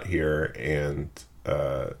talking about here, and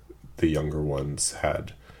the younger ones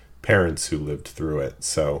had parents who lived through it.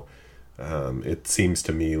 So it seems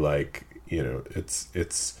to me like,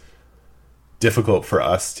 it's difficult for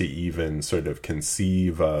us to even sort of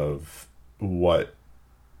conceive of what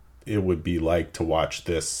it would be like to watch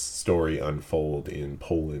this story unfold in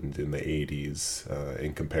Poland in the 80s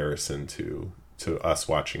in comparison to us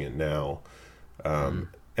watching it now. And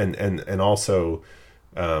also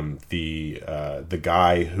the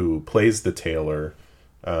guy who plays the tailor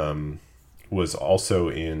was also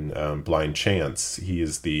in Blind Chance. He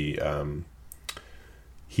is the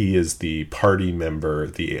party member,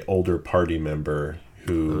 the older party member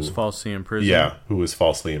who was falsely imprisoned. Yeah, who was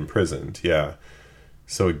falsely imprisoned. Yeah.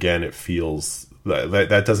 So again, it feels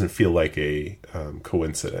that doesn't feel like a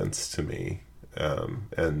coincidence to me,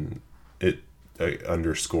 and it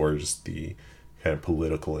underscores the kind of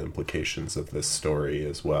political implications of this story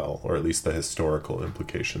as well, or at least the historical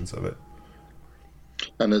implications of it.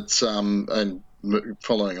 And it's and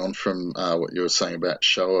following on from what you were saying about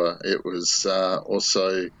Shoah, it was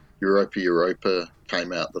also Europa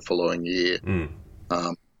came out the following year.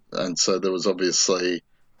 And so there was obviously,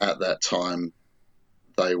 at that time,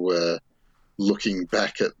 they were looking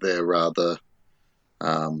back at their rather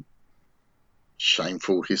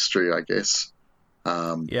shameful history, I guess.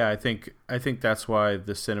 Yeah, I think that's why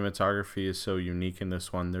the cinematography is so unique in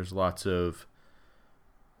this one. There's lots of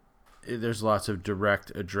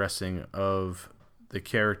direct addressing of the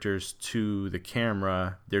characters to the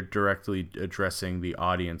camera. They're directly addressing the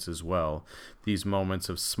audience as well. These moments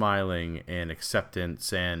of smiling and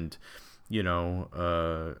acceptance, and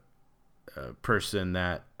a person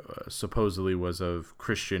that supposedly was of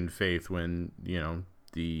Christian faith when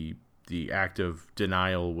the act of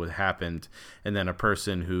denial would happened, and then a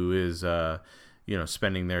person who is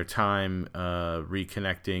spending their time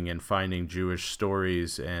reconnecting and finding Jewish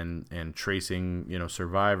stories and tracing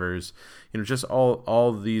survivors, just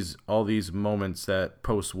all these moments that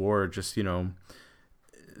post-war just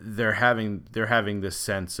they're having this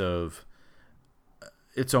sense of,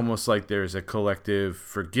 it's almost like there's a collective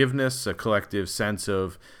forgiveness, a collective sense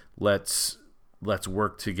of let's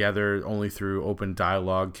work together. Only through open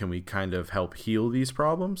dialogue can we kind of help heal these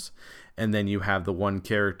problems. And then you have the one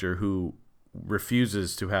character who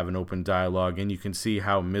refuses to have an open dialogue, and you can see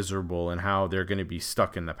how miserable and how they're going to be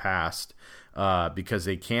stuck in the past because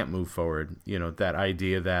they can't move forward. You know, that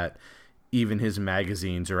idea that even his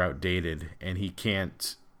magazines are outdated, and he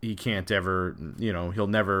can't ever, you know, he'll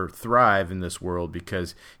never thrive in this world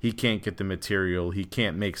because he can't get the material, he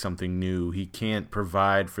can't make something new, he can't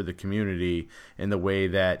provide for the community in the way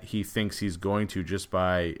that he thinks he's going to just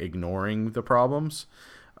by ignoring the problems,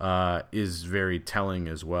 is very telling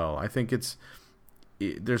as well. I think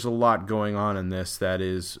there's a lot going on in this that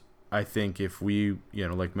is, I think if we, you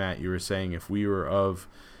know, like Matt, you were saying, if we were of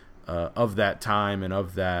that time and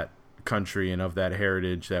of that country and of that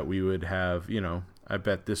heritage, that we would have, you know, I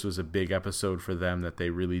bet this was a big episode for them that they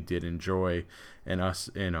really did enjoy. And us,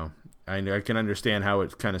 you know, I can understand how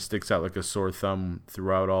it kind of sticks out like a sore thumb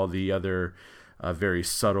throughout all the other very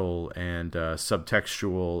subtle and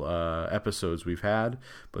subtextual episodes we've had.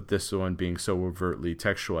 But this one being so overtly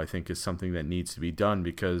textual, I think, is something that needs to be done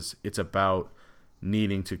because it's about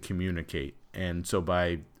needing to communicate. And so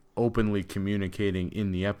by openly communicating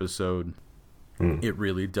in the episode, it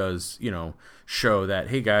really does, you know, show that,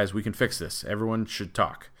 hey guys, we can fix this. Everyone should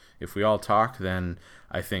talk. If we all talk, then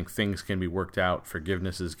I think things can be worked out,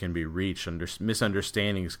 forgivenesses can be reached,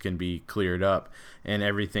 misunderstandings can be cleared up, and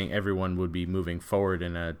everyone would be moving forward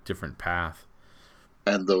in a different path.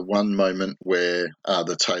 And the one moment where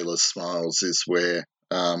the tailor smiles is where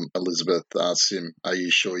Elizabeth asks him, "Are you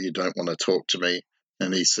sure you don't want to talk to me?"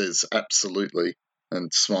 And he says, "Absolutely,"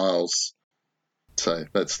 and smiles. So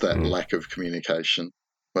that's that lack of communication,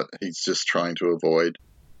 what he's just trying to avoid.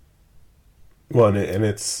 Well, and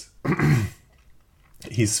it's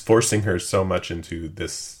he's forcing her so much into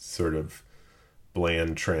this sort of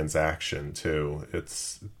bland transaction too.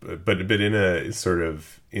 But in a sort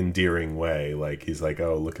of endearing way. Like he's like,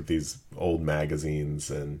 "Oh, look at these old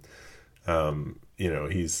magazines," and you know,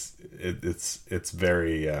 it's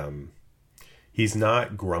very he's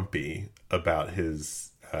not grumpy about his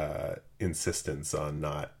insistence on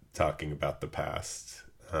not talking about the past.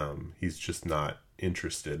 He's just not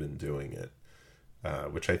interested in doing it,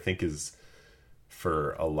 which I think is,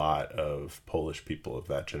 for a lot of Polish people of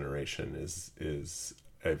that generation, is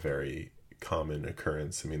a very common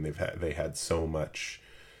occurrence. I mean, they had so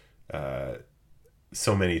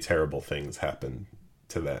many terrible things happen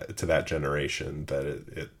to that generation that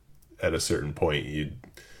it at a certain point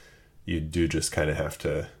you do just kind of have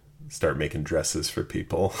to start making dresses for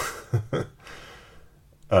people.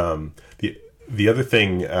 The other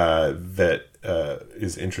thing that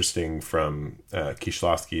is interesting from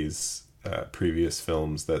Kieślowski's previous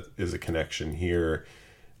films that is a connection here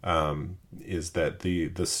is that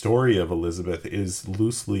the story of Elizabeth is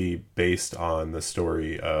loosely based on the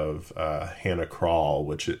story of Hannah Krall,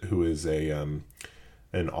 who is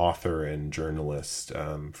an author and journalist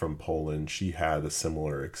from Poland. She had a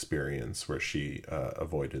similar experience where she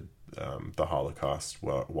avoided the Holocaust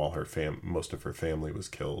while most of her family was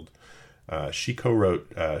killed. She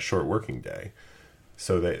co-wrote Short Working Day,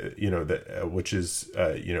 so that, you know, that which is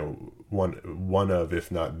you know, one of,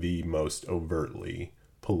 if not the most overtly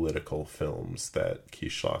political films that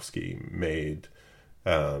Kieślowski made.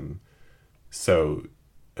 So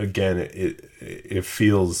again, it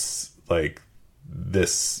feels like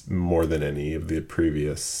this, more than any of the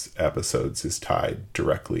previous episodes, is tied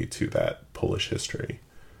directly to that Polish history.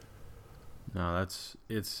 No, it's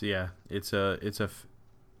an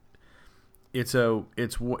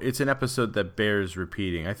episode that bears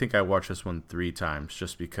repeating. I think I watched this one 3 times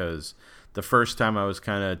just because the first time I was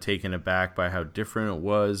kind of taken aback by how different it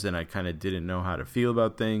was, and I kind of didn't know how to feel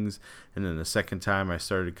about things. And then the second time I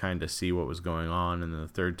started kind of see what was going on, and then the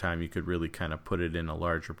third time you could really kind of put it in a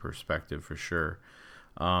larger perspective for sure.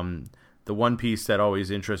 The one piece that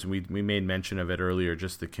always interests me, we made mention of it earlier,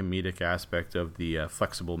 just the comedic aspect of the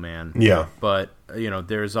flexible man. Yeah. But, you know,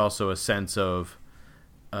 there's also a sense of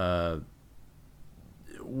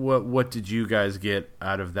what did you guys get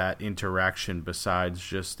out of that interaction besides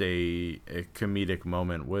just a comedic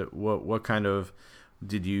moment? What kind of,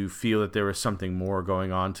 did you feel that there was something more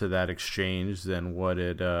going on to that exchange than what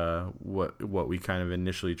we kind of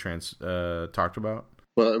initially talked about?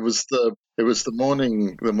 Well, it was the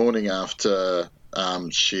morning after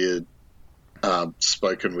she had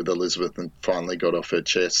spoken with Elizabeth and finally got off her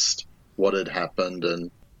chest what had happened,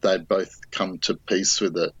 and they'd both come to peace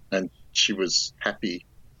with it, and she was happy.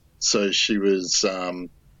 So she was,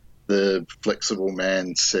 the flexible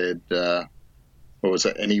man said, what was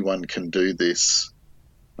it, anyone can do this,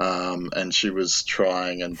 and she was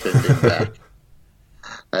trying and bending back,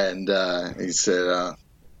 and he said,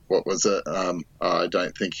 what was it?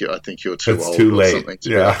 I think you're too it's old. Too or late. Something to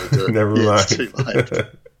yeah, be able to do it. Never mind. It's too late.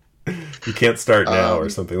 You can't start now or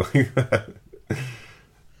something like that.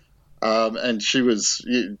 And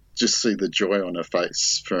you just see the joy on her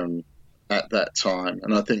face from at that time,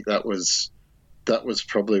 and I think that was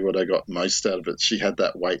probably what I got most out of it. She had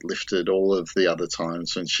that weight lifted. All of the other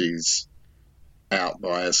times when she's out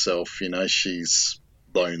by herself, she's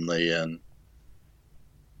lonely,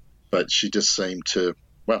 but she just seemed to,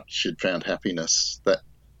 she'd found happiness.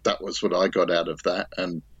 That was what I got out of that,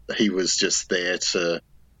 and he was just there to,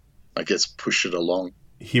 I guess, push it along.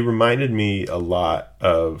 He reminded me a lot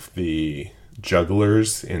of the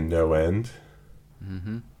jugglers in No End.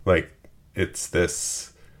 Mm-hmm. Like, it's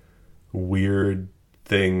this weird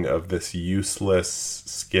thing of this useless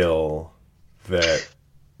skill that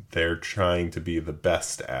they're trying to be the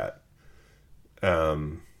best at.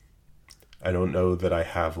 I don't know that I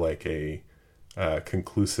have like a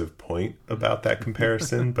conclusive point about that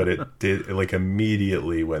comparison, but it did, like,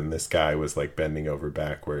 immediately when this guy was like bending over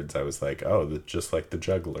backwards, I was like, oh, just like the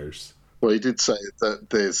jugglers. Well, he did say that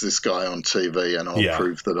there's this guy on TV and I'll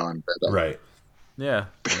prove that I'm better. Right. Yeah.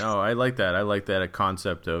 No, I like that. I like that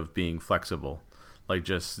concept of being flexible. Like,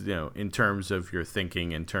 just, in terms of your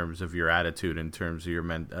thinking, in terms of your attitude, in terms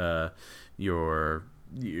of your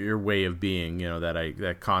way of being,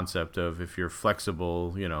 that concept of, if you're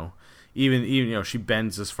flexible, even she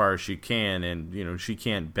bends as far as she can, and she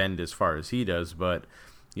can't bend as far as he does, but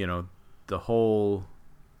the whole,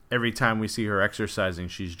 every time we see her exercising,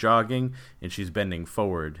 she's jogging and she's bending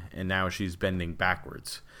forward, and now she's bending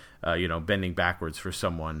backwards. Bending backwards for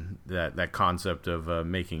someone, that concept of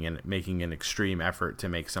making an extreme effort to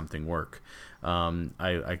make something work.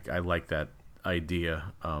 I like that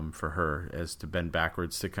idea for her, as to bend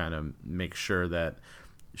backwards to kind of make sure that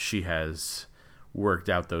she has worked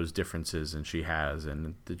out those differences, and she has,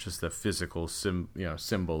 and just the physical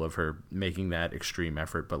symbol of her making that extreme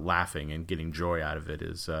effort but laughing and getting joy out of it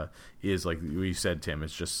is like you said, Tim.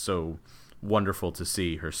 It's just so wonderful to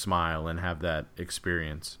see her smile and have that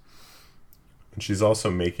experience. And she's also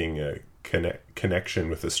making a connection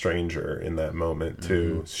with a stranger in that moment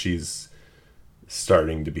too. Mm-hmm. She's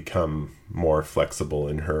starting to become more flexible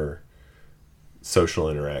in her social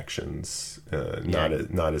interactions, not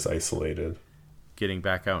as isolated. Getting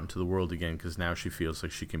back out into the world again, because now she feels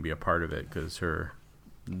like she can be a part of it, because her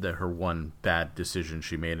one bad decision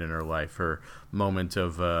she made in her life, her moment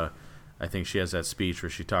of I think she has that speech where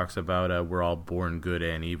she talks about we're all born good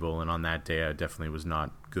and evil, and on that day I definitely was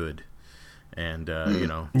not good. And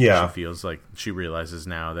she feels like she realizes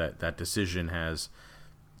now that decision has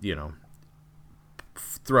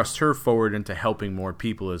thrust her forward into helping more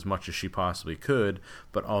people as much as she possibly could,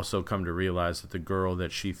 but also come to realize that the girl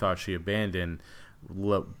that she thought she abandoned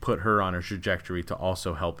put her on a trajectory to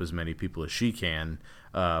also help as many people as she can,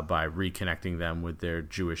 by reconnecting them with their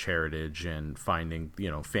Jewish heritage and finding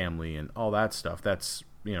family and all that stuff. That's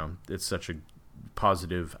it's such a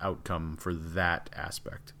positive outcome for that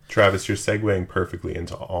aspect. Travis, you're segueing perfectly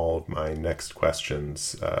into all of my next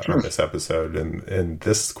questions on this episode, and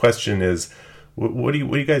this question is, what do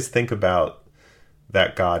you guys think about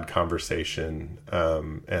that God conversation,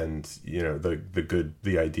 and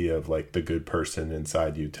the idea of like the good person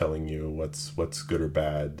inside you telling you what's good or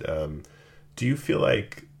bad? Do you feel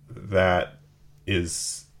like that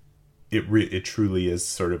is it truly is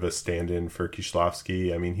sort of a stand-in for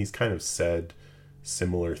Kieślowski? I mean, he's kind of said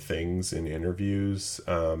similar things in interviews,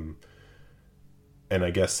 and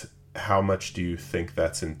I guess, how much do you think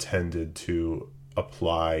that's intended to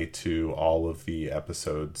apply to all of the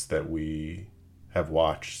episodes that we have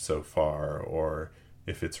watched so far, or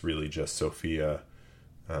if it's really just Sophia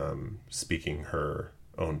speaking her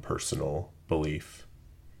own personal belief?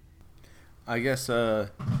 I guess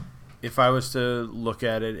if I was to look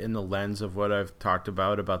at it in the lens of what I've talked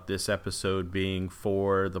about this episode being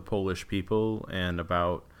for the Polish people, and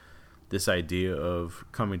about this idea of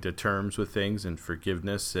coming to terms with things and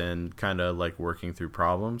forgiveness and kind of like working through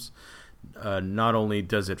problems, not only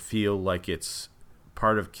does it feel like it's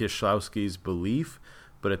part of Kieślowski's belief,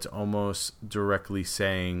 but it's almost directly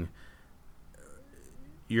saying,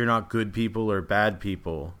 you're not good people or bad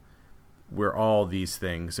people. We're all these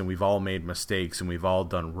things, and we've all made mistakes, and we've all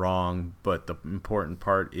done wrong, but the important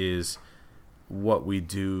part is what we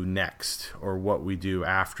do next, or what we do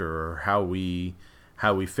after, or how we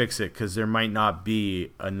fix it, because there might not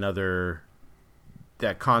be another,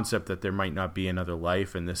 that concept that there might not be another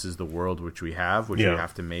life, and this is the world which we have, which we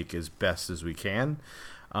have to make as best as we can.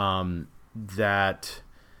 That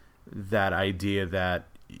idea that,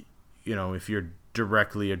 if you're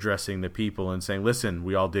directly addressing the people and saying, listen,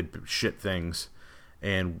 we all did shit things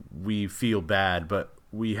and we feel bad, but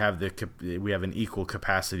we have an equal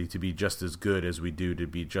capacity to be just as good as we do to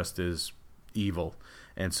be just as evil.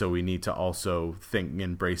 And so we need to also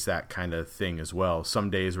embrace that kind of thing as well. Some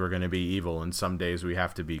days we're going to be evil, and some days we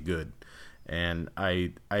have to be good. And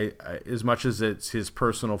I, as much as it's his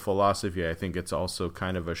personal philosophy, I think it's also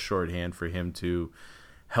kind of a shorthand for him to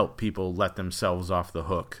help people let themselves off the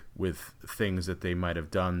hook with things that they might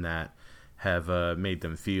have done that have made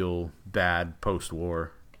them feel bad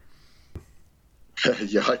post-war.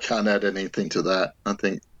 Yeah, I can't add anything to that, I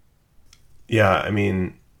think. Yeah, I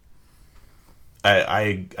mean,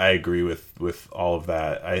 I agree with all of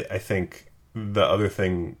that. I think the other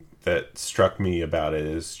thing that struck me about it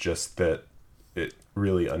is just that it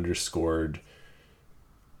really underscored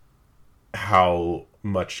how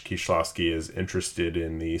much Kieślowski is interested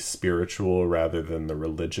in the spiritual rather than the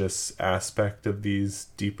religious aspect of these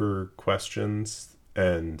deeper questions.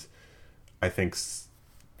 And I think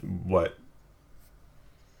what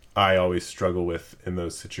I always struggle with in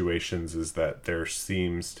those situations is that there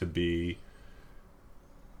seems to be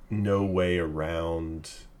no way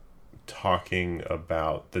around talking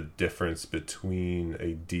about the difference between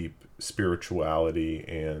a deep spirituality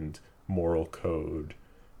and moral code,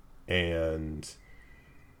 and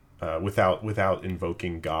without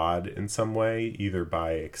invoking God in some way, either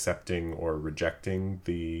by accepting or rejecting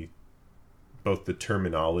both the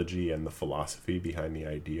terminology and the philosophy behind the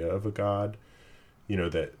idea of a God. You know,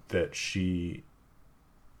 that she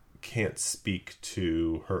can't speak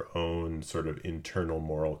to her own sort of internal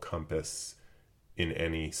moral compass in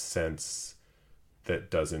any sense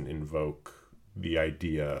that doesn't invoke the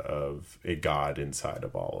idea of a God inside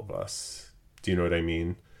of all of us. Do you know what I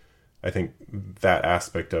mean? I think that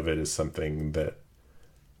aspect of it is something that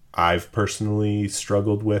I've personally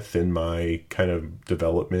struggled with in my kind of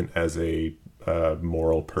development as a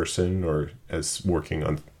moral person, or as working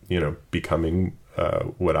on, becoming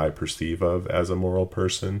what I perceive of as a moral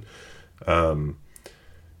person. And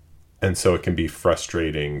so it can be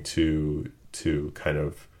frustrating to kind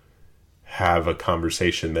of have a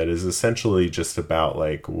conversation that is essentially just about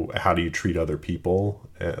like, how do you treat other people?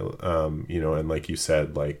 And like you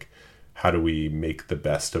said, like, how do we make the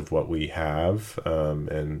best of what we have,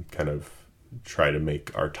 and kind of try to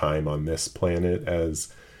make our time on this planet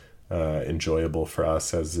as enjoyable for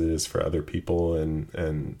us as it is for other people, and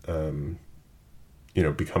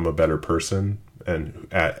become a better person, and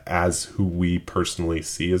as who we personally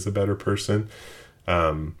see as a better person.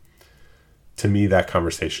 To me, that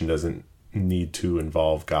conversation doesn't need to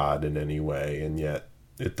involve God in any way, and yet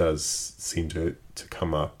it does seem to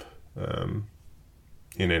come up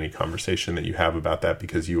in any conversation that you have about that,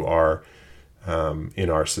 because you are in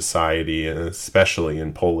our society, and especially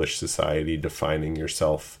in Polish society, defining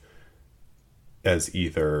yourself as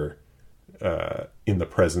either in the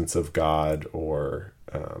presence of God or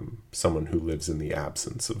someone who lives in the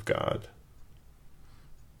absence of God.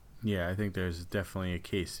 Yeah, I think there's definitely a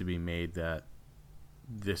case to be made that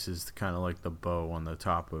this is kind of like the bow on the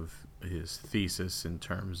top of his thesis in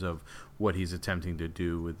terms of what he's attempting to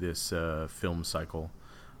do with this film cycle.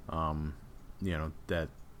 That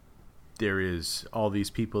there is all these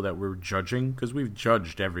people that we're judging, because we've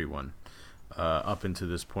judged everyone up into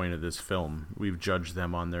this point of this film. We've judged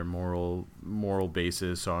them on their moral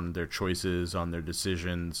basis, on their choices, on their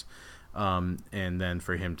decisions. And then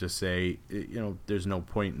for him to say, there's no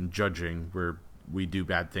point in judging, where we do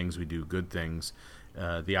bad things, we do good things.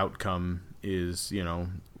 The outcome is,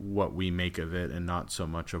 what we make of it, and not so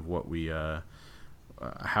much of what we,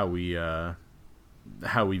 how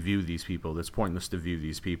we view these people. It's pointless to view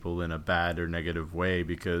these people in a bad or negative way,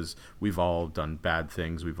 because we've all done bad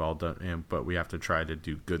things. We've all done, but we have to try to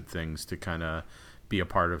do good things to kind of be a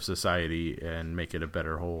part of society and make it a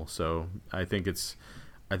better whole. So I think it's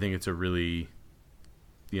a really,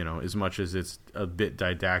 as much as it's a bit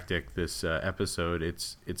didactic, this episode,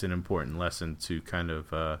 it's an important lesson to kind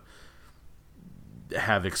of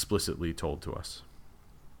have explicitly told to us.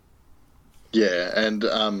 Yeah, and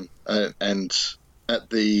at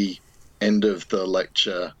the end of the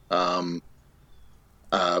lecture, the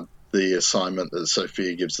assignment that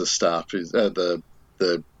Sophia gives the staff is the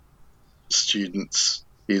students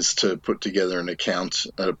is to put together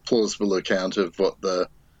a plausible account of what the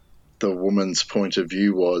woman's point of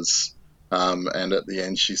view was, and at the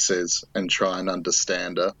end she says, and try and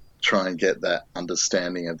understand her, try and get that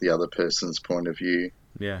understanding of the other person's point of view.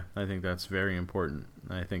 Yeah, I think that's very important.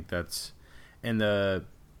 I think that's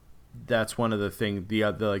one of the things. The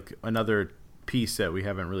like another piece that we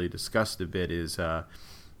haven't really discussed a bit is the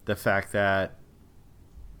fact that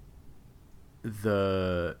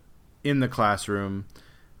in the classroom,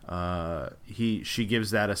 she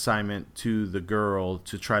gives that assignment to the girl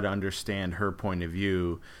to try to understand her point of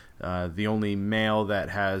view. The only male that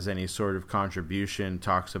has any sort of contribution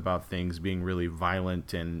talks about things being really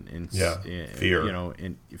violent and fear.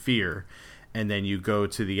 In fear. And then you go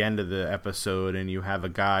to the end of the episode and you have a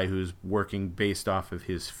guy who's working based off of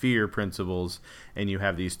his fear principles, and you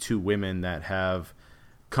have these two women that have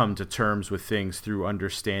come to terms with things through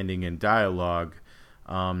understanding and dialogue.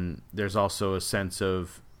 There's also a sense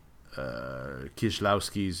of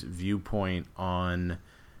Kieślowski's viewpoint on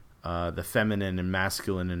the feminine and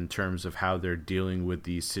masculine in terms of how they're dealing with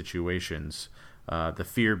these situations. The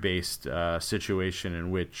fear-based situation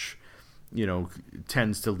in which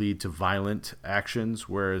tends to lead to violent actions,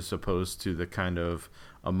 whereas opposed to the kind of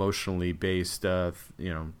emotionally based,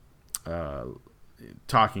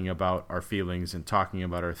 talking about our feelings and talking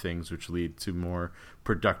about our things, which lead to more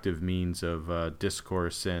productive means of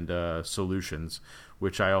discourse and solutions,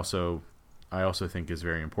 which I also think is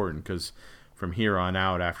very important, because from here on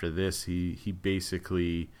out, after this, he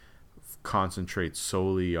basically concentrates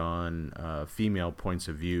solely on female points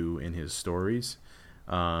of view in his stories.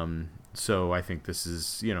 So I think this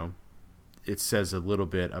is, it says a little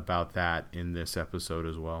bit about that in this episode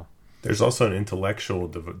as well. There's also an intellectual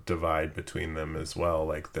divide between them as well.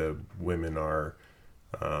 Like, the women are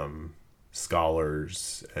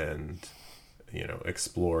scholars and,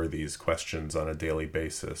 explore these questions on a daily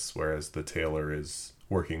basis, whereas the tailor is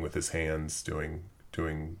working with his hands, doing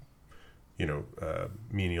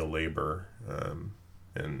menial labor,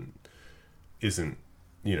 and isn't,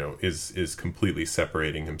 is completely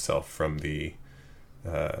separating himself from the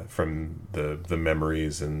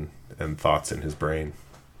memories and thoughts in his brain.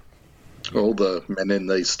 All the men in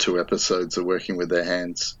these two episodes are working with their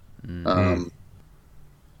hands. Mm-hmm.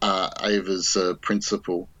 Ava's a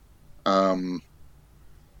principal, so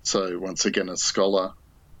once again a scholar.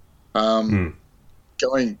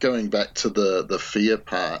 Going back to the fear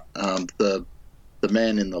part, the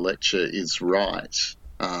man in the lecture is right.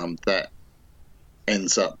 That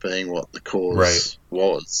ends up being what the cause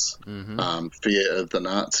was, fear of the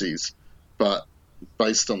Nazis. But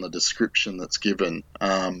based on the description that's given,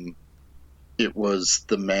 it was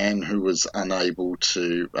the man who was unable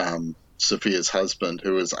to, Sophia's husband,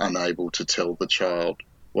 who was unable to tell the child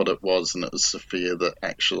what it was, and it was Sophia that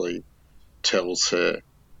actually tells her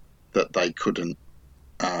that they couldn't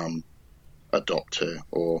adopt her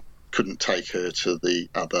or couldn't take her to the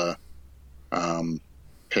other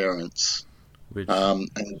parents.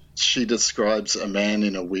 And she describes a man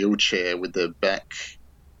in a wheelchair with his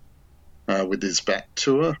back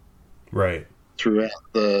to her, right, throughout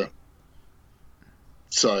the.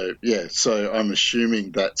 So I'm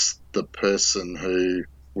assuming that's the person who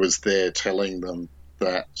was there telling them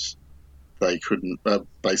that they couldn't,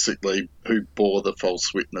 basically, who bore the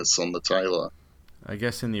false witness on the tailor. I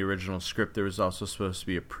guess in the original script there was also supposed to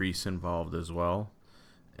be a priest involved as well.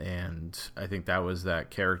 And I think that was that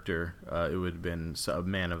character. It would have been a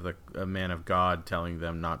man of God telling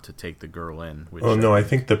them not to take the girl in. I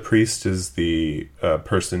think the priest is the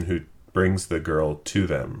person who brings the girl to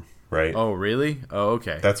them, right? Oh, really? Oh,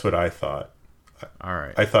 okay. That's what I thought. All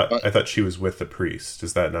right. I thought she was with the priest.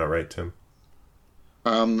 Is that not right, Tim?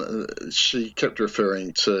 She kept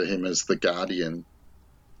referring to him as the guardian.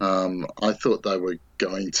 I thought they were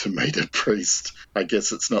going to meet a priest. I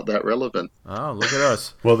guess it's not that relevant. Oh, look at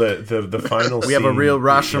us. Well, the final we have a real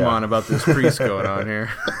Rashomon about this priest going on here.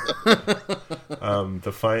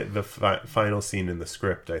 The final scene in the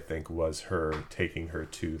script, I think, was her taking her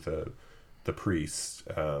to the priest,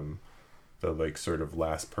 the like sort of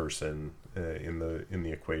last person in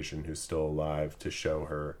the equation who's still alive, to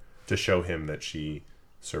show him that she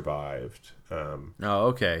survived.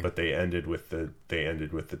 Okay. But they ended with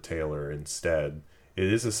the tailor instead.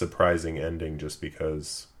 It is a surprising ending, just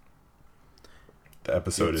because the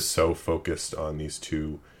episode is so focused on these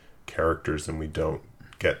two characters, and we don't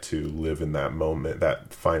get to live in that moment,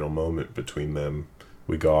 that final moment between them.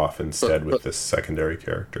 We go off instead with this secondary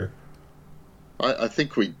character. I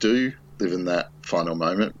think we do live in that final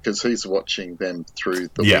moment, because he's watching them through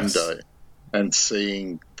the window and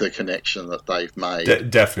seeing the connection that they've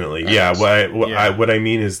made. Definitely, yeah. What I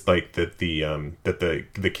mean is, like, that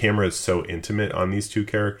the camera is so intimate on these two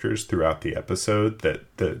characters throughout the episode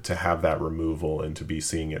that to have that removal and to be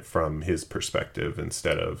seeing it from his perspective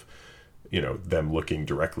instead of them looking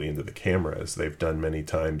directly into the camera, as they've done many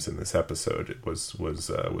times in this episode, it was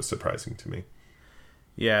surprising to me.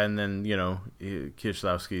 Yeah, and then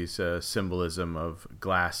Kieślowski's symbolism of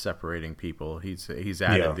glass separating people. He's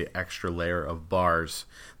added the extra layer of bars.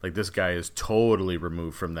 Like, this guy is totally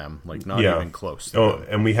removed from them, like not even close to them.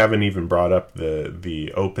 And we haven't even brought up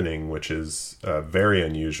the opening, which is very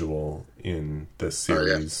unusual in this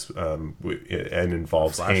series, and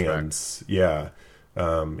involves Flashback. hands. Yeah,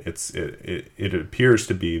 it appears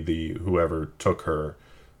to be whoever took her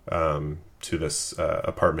to this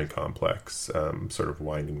apartment complex, sort of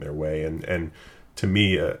winding their way, and to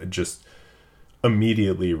me, just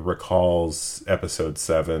immediately recalls episode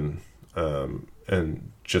 7,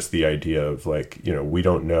 and just the idea of, like, we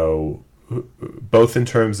don't know, both in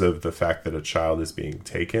terms of the fact that a child is being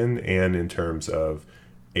taken, and in terms of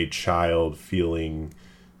a child feeling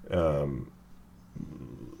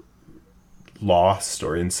lost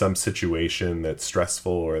or in some situation that's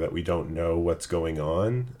stressful, or that we don't know what's going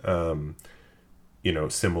on.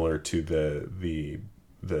 Similar to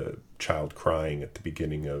the child crying at the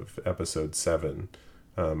beginning of episode 7.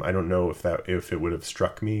 I don't know if it would have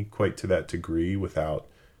struck me quite to that degree without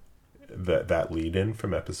that lead in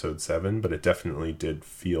from episode 7, but it definitely did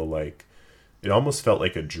feel like, it almost felt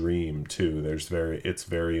like a dream too. It's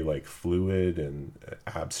very like fluid and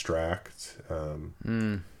abstract.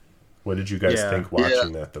 What did you guys think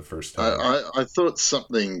watching that the first time? I thought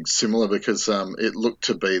something similar, because it looked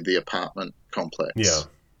to be the apartment complex. Yeah.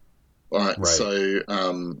 Right. Right. So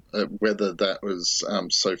whether that was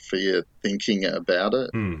Sophia thinking about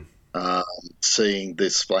it, seeing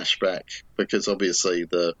this flashback, because obviously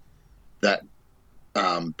that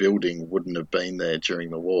building wouldn't have been there during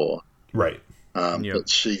the war. Right. But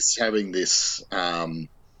she's having this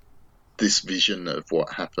this vision of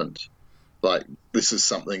what happened. Like, this is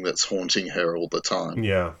something that's haunting her all the time.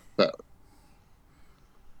 Yeah.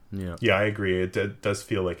 Yeah, I agree. It does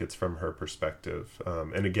feel like it's from her perspective.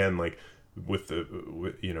 And again, like with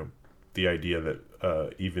the idea that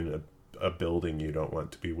even a building, you don't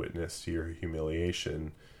want to be witness to your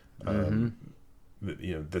humiliation.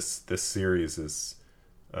 This series is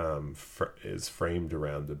framed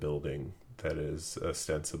around a building that is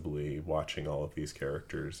ostensibly watching all of these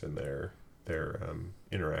characters and their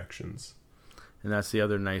interactions. And that's the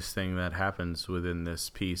other nice thing that happens within this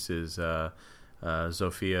piece is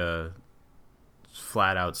Sophia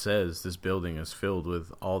flat out says this building is filled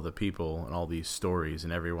with all the people and all these stories,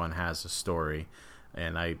 and everyone has a story.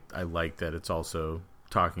 And I like that it's also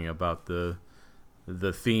talking about the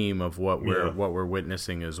theme of what we're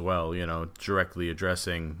witnessing as well, directly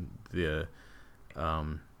addressing the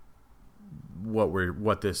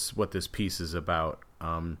what this piece is about.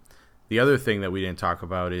 The other thing that we didn't talk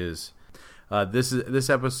about is this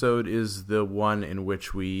episode is the one in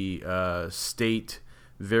which we state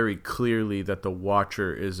very clearly that the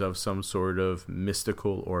Watcher is of some sort of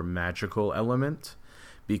mystical or magical element,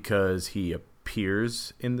 because he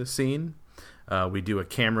appears in the scene. We do a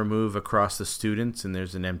camera move across the students, and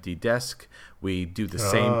there's an empty desk. We do the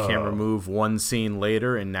same camera move one scene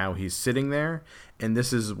later, and now he's sitting there. And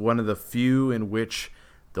this is one of the few in which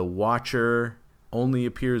the Watcher only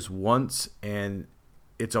appears once, and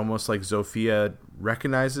it's almost like Sophia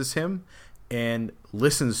recognizes him and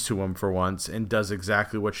listens to him for once and does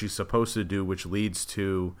exactly what she's supposed to do, which leads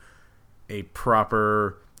to a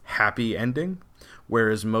proper happy ending.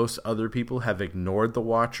 Whereas most other people have ignored the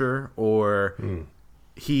Watcher or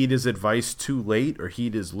heed his advice too late or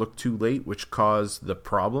heed his look too late, which caused the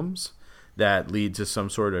problems that lead to some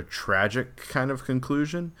sort of tragic kind of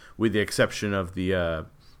conclusion, with the exception of the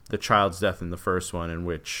child's death in the first one, in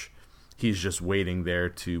which he's just waiting there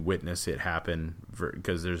to witness it happen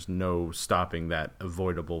because there's no stopping that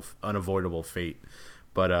unavoidable fate.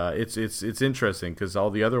 But it's interesting because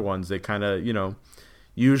all the other ones, they kind of,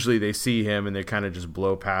 usually they see him and they kind of just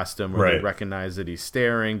blow past him, or they recognize that he's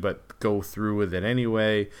staring but go through with it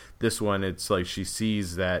anyway. This one, it's like she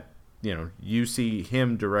sees that, you see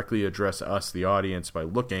him directly address us, the audience, by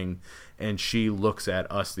looking, and she looks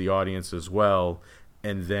at us, the audience, as well,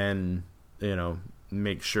 and then,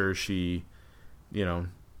 make sure she,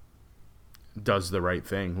 does the right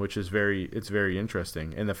thing, which is very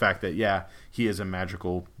interesting. And the fact that, he is a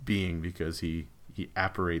magical being because he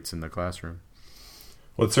apparates in the classroom.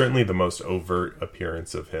 Well, it's certainly the most overt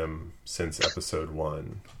appearance of him since episode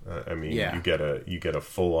 1. You get a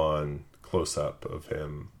full on close up of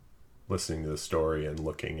him listening to the story and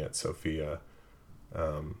looking at Sophia,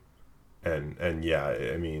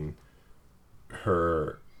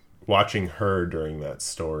 her watching her during that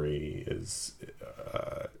story is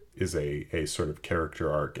a sort of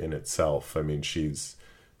character arc in itself. I mean, she's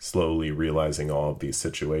slowly realizing all of these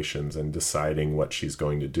situations and deciding what she's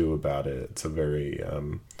going to do about it. It's a very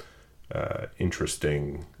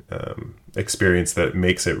interesting experience that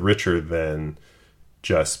makes it richer than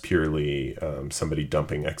just purely somebody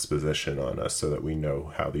dumping exposition on us so that we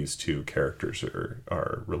know how these two characters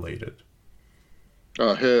are related.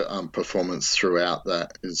 Her performance throughout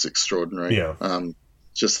that is extraordinary. Yeah.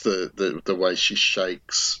 Just the way she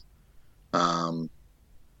shakes, and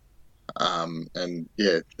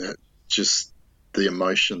just the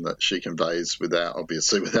emotion that she conveys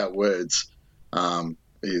without words,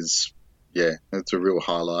 is, it's a real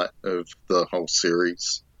highlight of the whole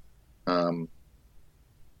series. And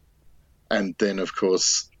then, of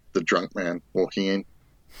course, the drunk man walking in,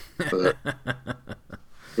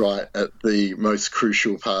 right at the most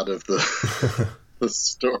crucial part of the the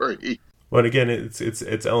story. Well, again, it's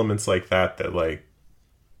elements like that like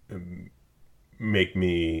make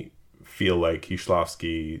me feel like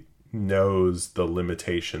Kieślowski knows the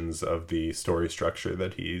limitations of the story structure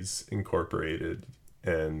that he's incorporated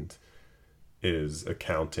and is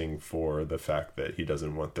accounting for the fact that he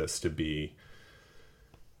doesn't want this to be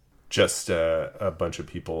just a bunch of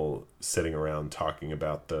people sitting around talking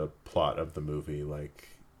about the plot of the movie, like,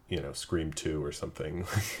 Scream 2 or something.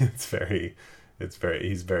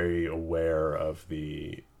 He's very aware of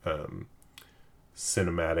the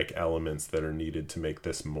cinematic elements that are needed to make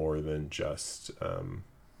this more than just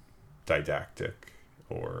didactic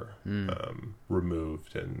or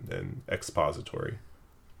removed and expository.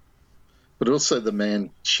 But also the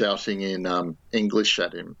man shouting in English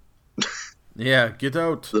at him. Yeah, get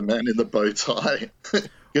out. The man in the bow tie.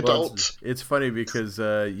 Get out. It's funny because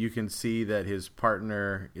you can see that his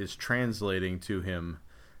partner is translating to him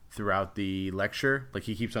throughout the lecture. Like,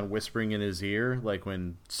 he keeps on whispering in his ear, like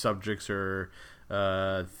when subjects or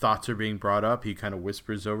thoughts are being brought up, he kind of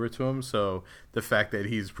whispers over to him. So the fact that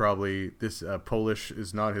he's probably this Polish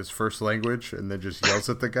is not his first language and then just yells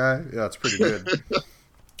at the guy, that's pretty good.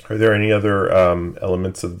 Are there any other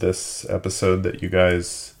elements of this episode that you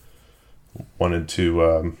guys wanted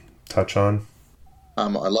to touch on? I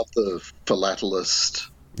love the philatelist.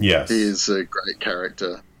 Yes. He is a great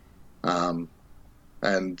character. The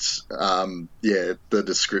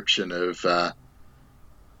description of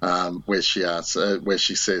where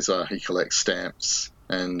she says, he collects stamps,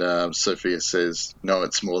 and Sophia says, no,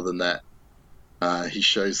 it's more than that. He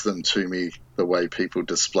shows them to me the way people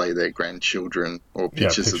display their grandchildren or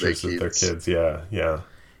pictures of their kids. Yeah.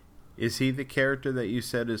 Is he the character that you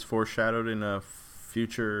said is foreshadowed in a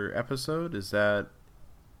future episode? Does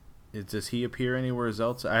he appear anywhere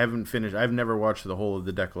else? I haven't finished. I've never watched the whole of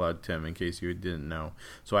the Dekalog, Tim, in case you didn't know.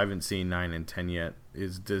 So I haven't seen 9 and 10 yet.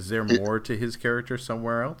 Is there more to his character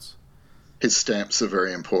somewhere else? His stamps are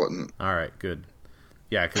very important. All right, good.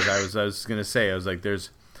 Yeah, because I was going to say,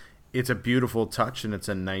 it's a beautiful touch and it's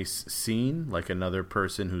a nice scene, like another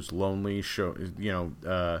person who's lonely,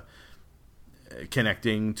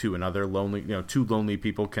 connecting to another lonely, two lonely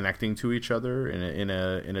people connecting to each other in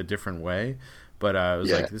a different way. But I was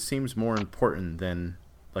like, this seems more important than,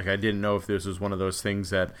 like, I didn't know if this was one of those things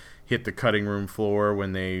that hit the cutting room floor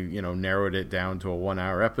when they, narrowed it down to a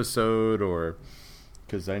 1-hour episode, or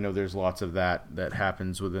because I know there's lots of that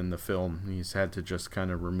happens within the film. He's had to just kind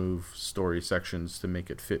of remove story sections to make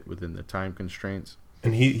it fit within the time constraints.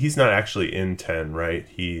 And he's not actually in 10, right?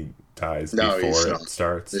 He dies before it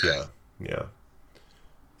starts. Yeah.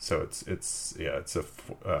 So it's a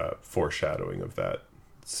foreshadowing of that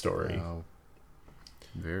story. Oh,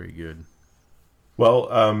 very good.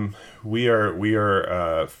 Well, we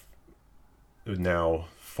are now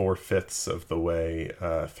 4/5 of the way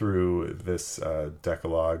through this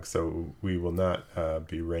Decalogue, so we will not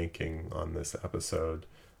be ranking on this episode.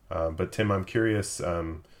 But Tim, I'm curious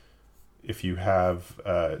if you have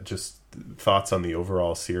just thoughts on the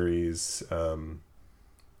overall series. Do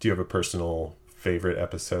you have a personal favorite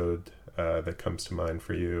episode that comes to mind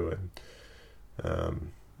for you?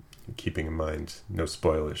 And keeping in mind no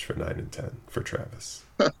spoilers for 9 and 10 for Travis.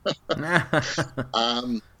 I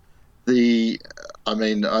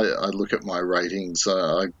look at my ratings.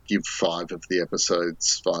 I give 5 of the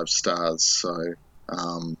episodes 5 stars. So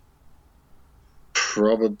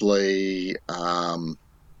probably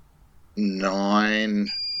 9,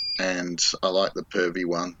 and I like the pervy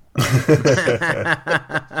one.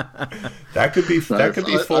 That could be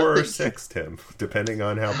 4 or 6, Tim, depending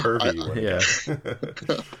on how pervy you want to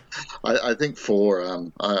get. I think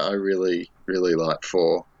 4. I really, really like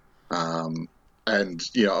 4. And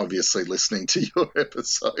obviously listening to your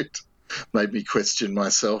episode made me question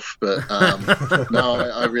myself. But no,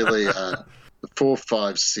 I really 4,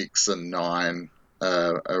 5, 6, and 9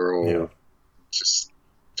 are all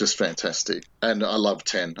just fantastic. And I love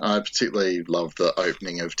 10. I particularly love the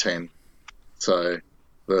opening of 10. So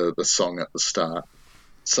the song at the start.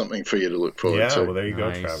 Something for you to look forward to. Yeah, well, there you go,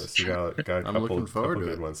 Nice. Travis. You got a I'm looking forward couple to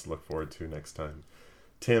good it. ones to look forward to next time.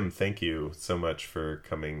 Tim, thank you so much for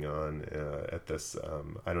coming on at this.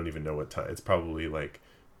 I don't even know what time. It's probably like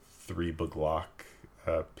 3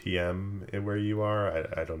 p.m. where you are.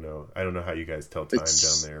 I don't know. I don't know how you guys tell time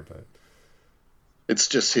down there, but it's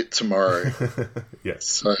just hit tomorrow. yes.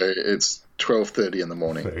 So it's 12:30 in the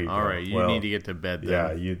morning. There you All go. right, you Well, need to get to bed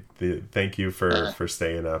then. Yeah, thank you for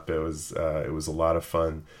staying up. It was a lot of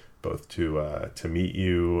fun, both to meet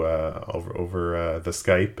you over the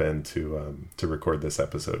Skype and to record this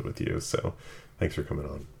episode with you. So thanks for coming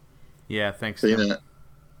on. Yeah, thanks, Tim.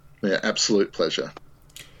 Yeah, absolute pleasure.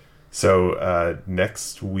 So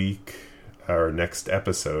next week, or next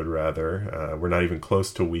episode rather, we're not even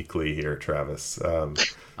close to weekly here, Travis.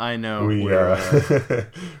 I know. We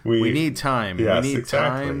need time. Yes, we need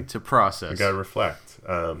exactly. time to process. We gotta reflect.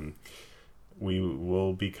 We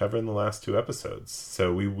will be covering the last 2 episodes,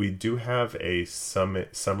 so we do have a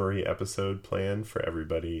summary episode planned for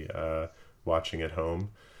everybody watching at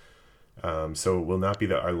home. So it will not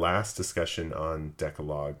be our last discussion on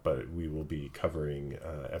Dekalog, but we will be covering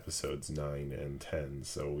episodes 9 and 10.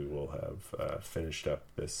 So we will have finished up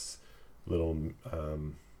this little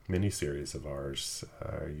mini-series of ours.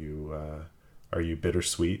 Are you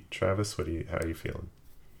bittersweet, Travis? How are you feeling?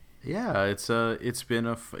 Yeah, it's been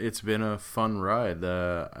a fun ride.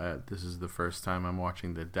 This is the first time I'm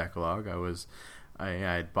watching the Dekalog. I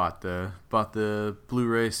had bought the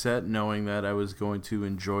Blu-ray set knowing that I was going to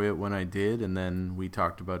enjoy it when I did, and then we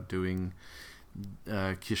talked about doing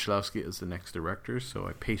Kieślowski as the next director, so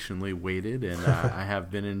I patiently waited, and I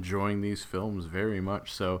have been enjoying these films very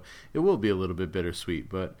much, so it will be a little bit bittersweet,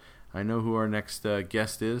 but I know who our next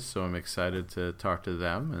guest is, so I'm excited to talk to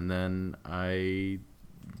them, and then I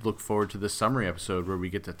look forward to the summary episode where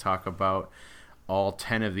we get to talk about all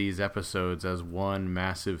 10 of these episodes as one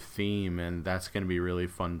massive theme, and that's going to be really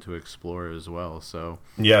fun to explore as well. So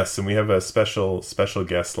yes, and we have a special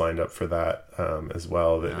guest lined up for that as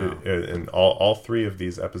well. And all 3 of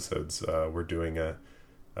these episodes, we're doing a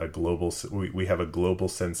global. We have a global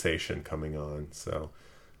sensation coming on. So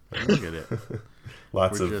look at it.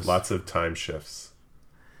 lots of time shifts.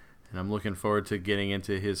 And I'm looking forward to getting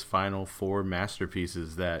into his final 4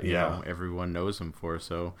 masterpieces that you know everyone knows him for.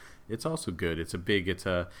 So it's also good. It's a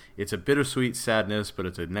bittersweet sadness, but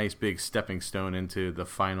it's a nice big stepping stone into the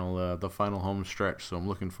final home stretch. So I'm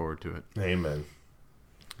looking forward to it. Amen.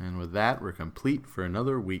 And with that, we're complete for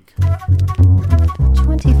another week.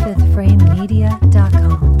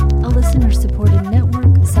 25thFrameMedia.com, a listener-supported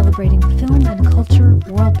network celebrating film and culture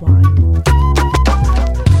worldwide.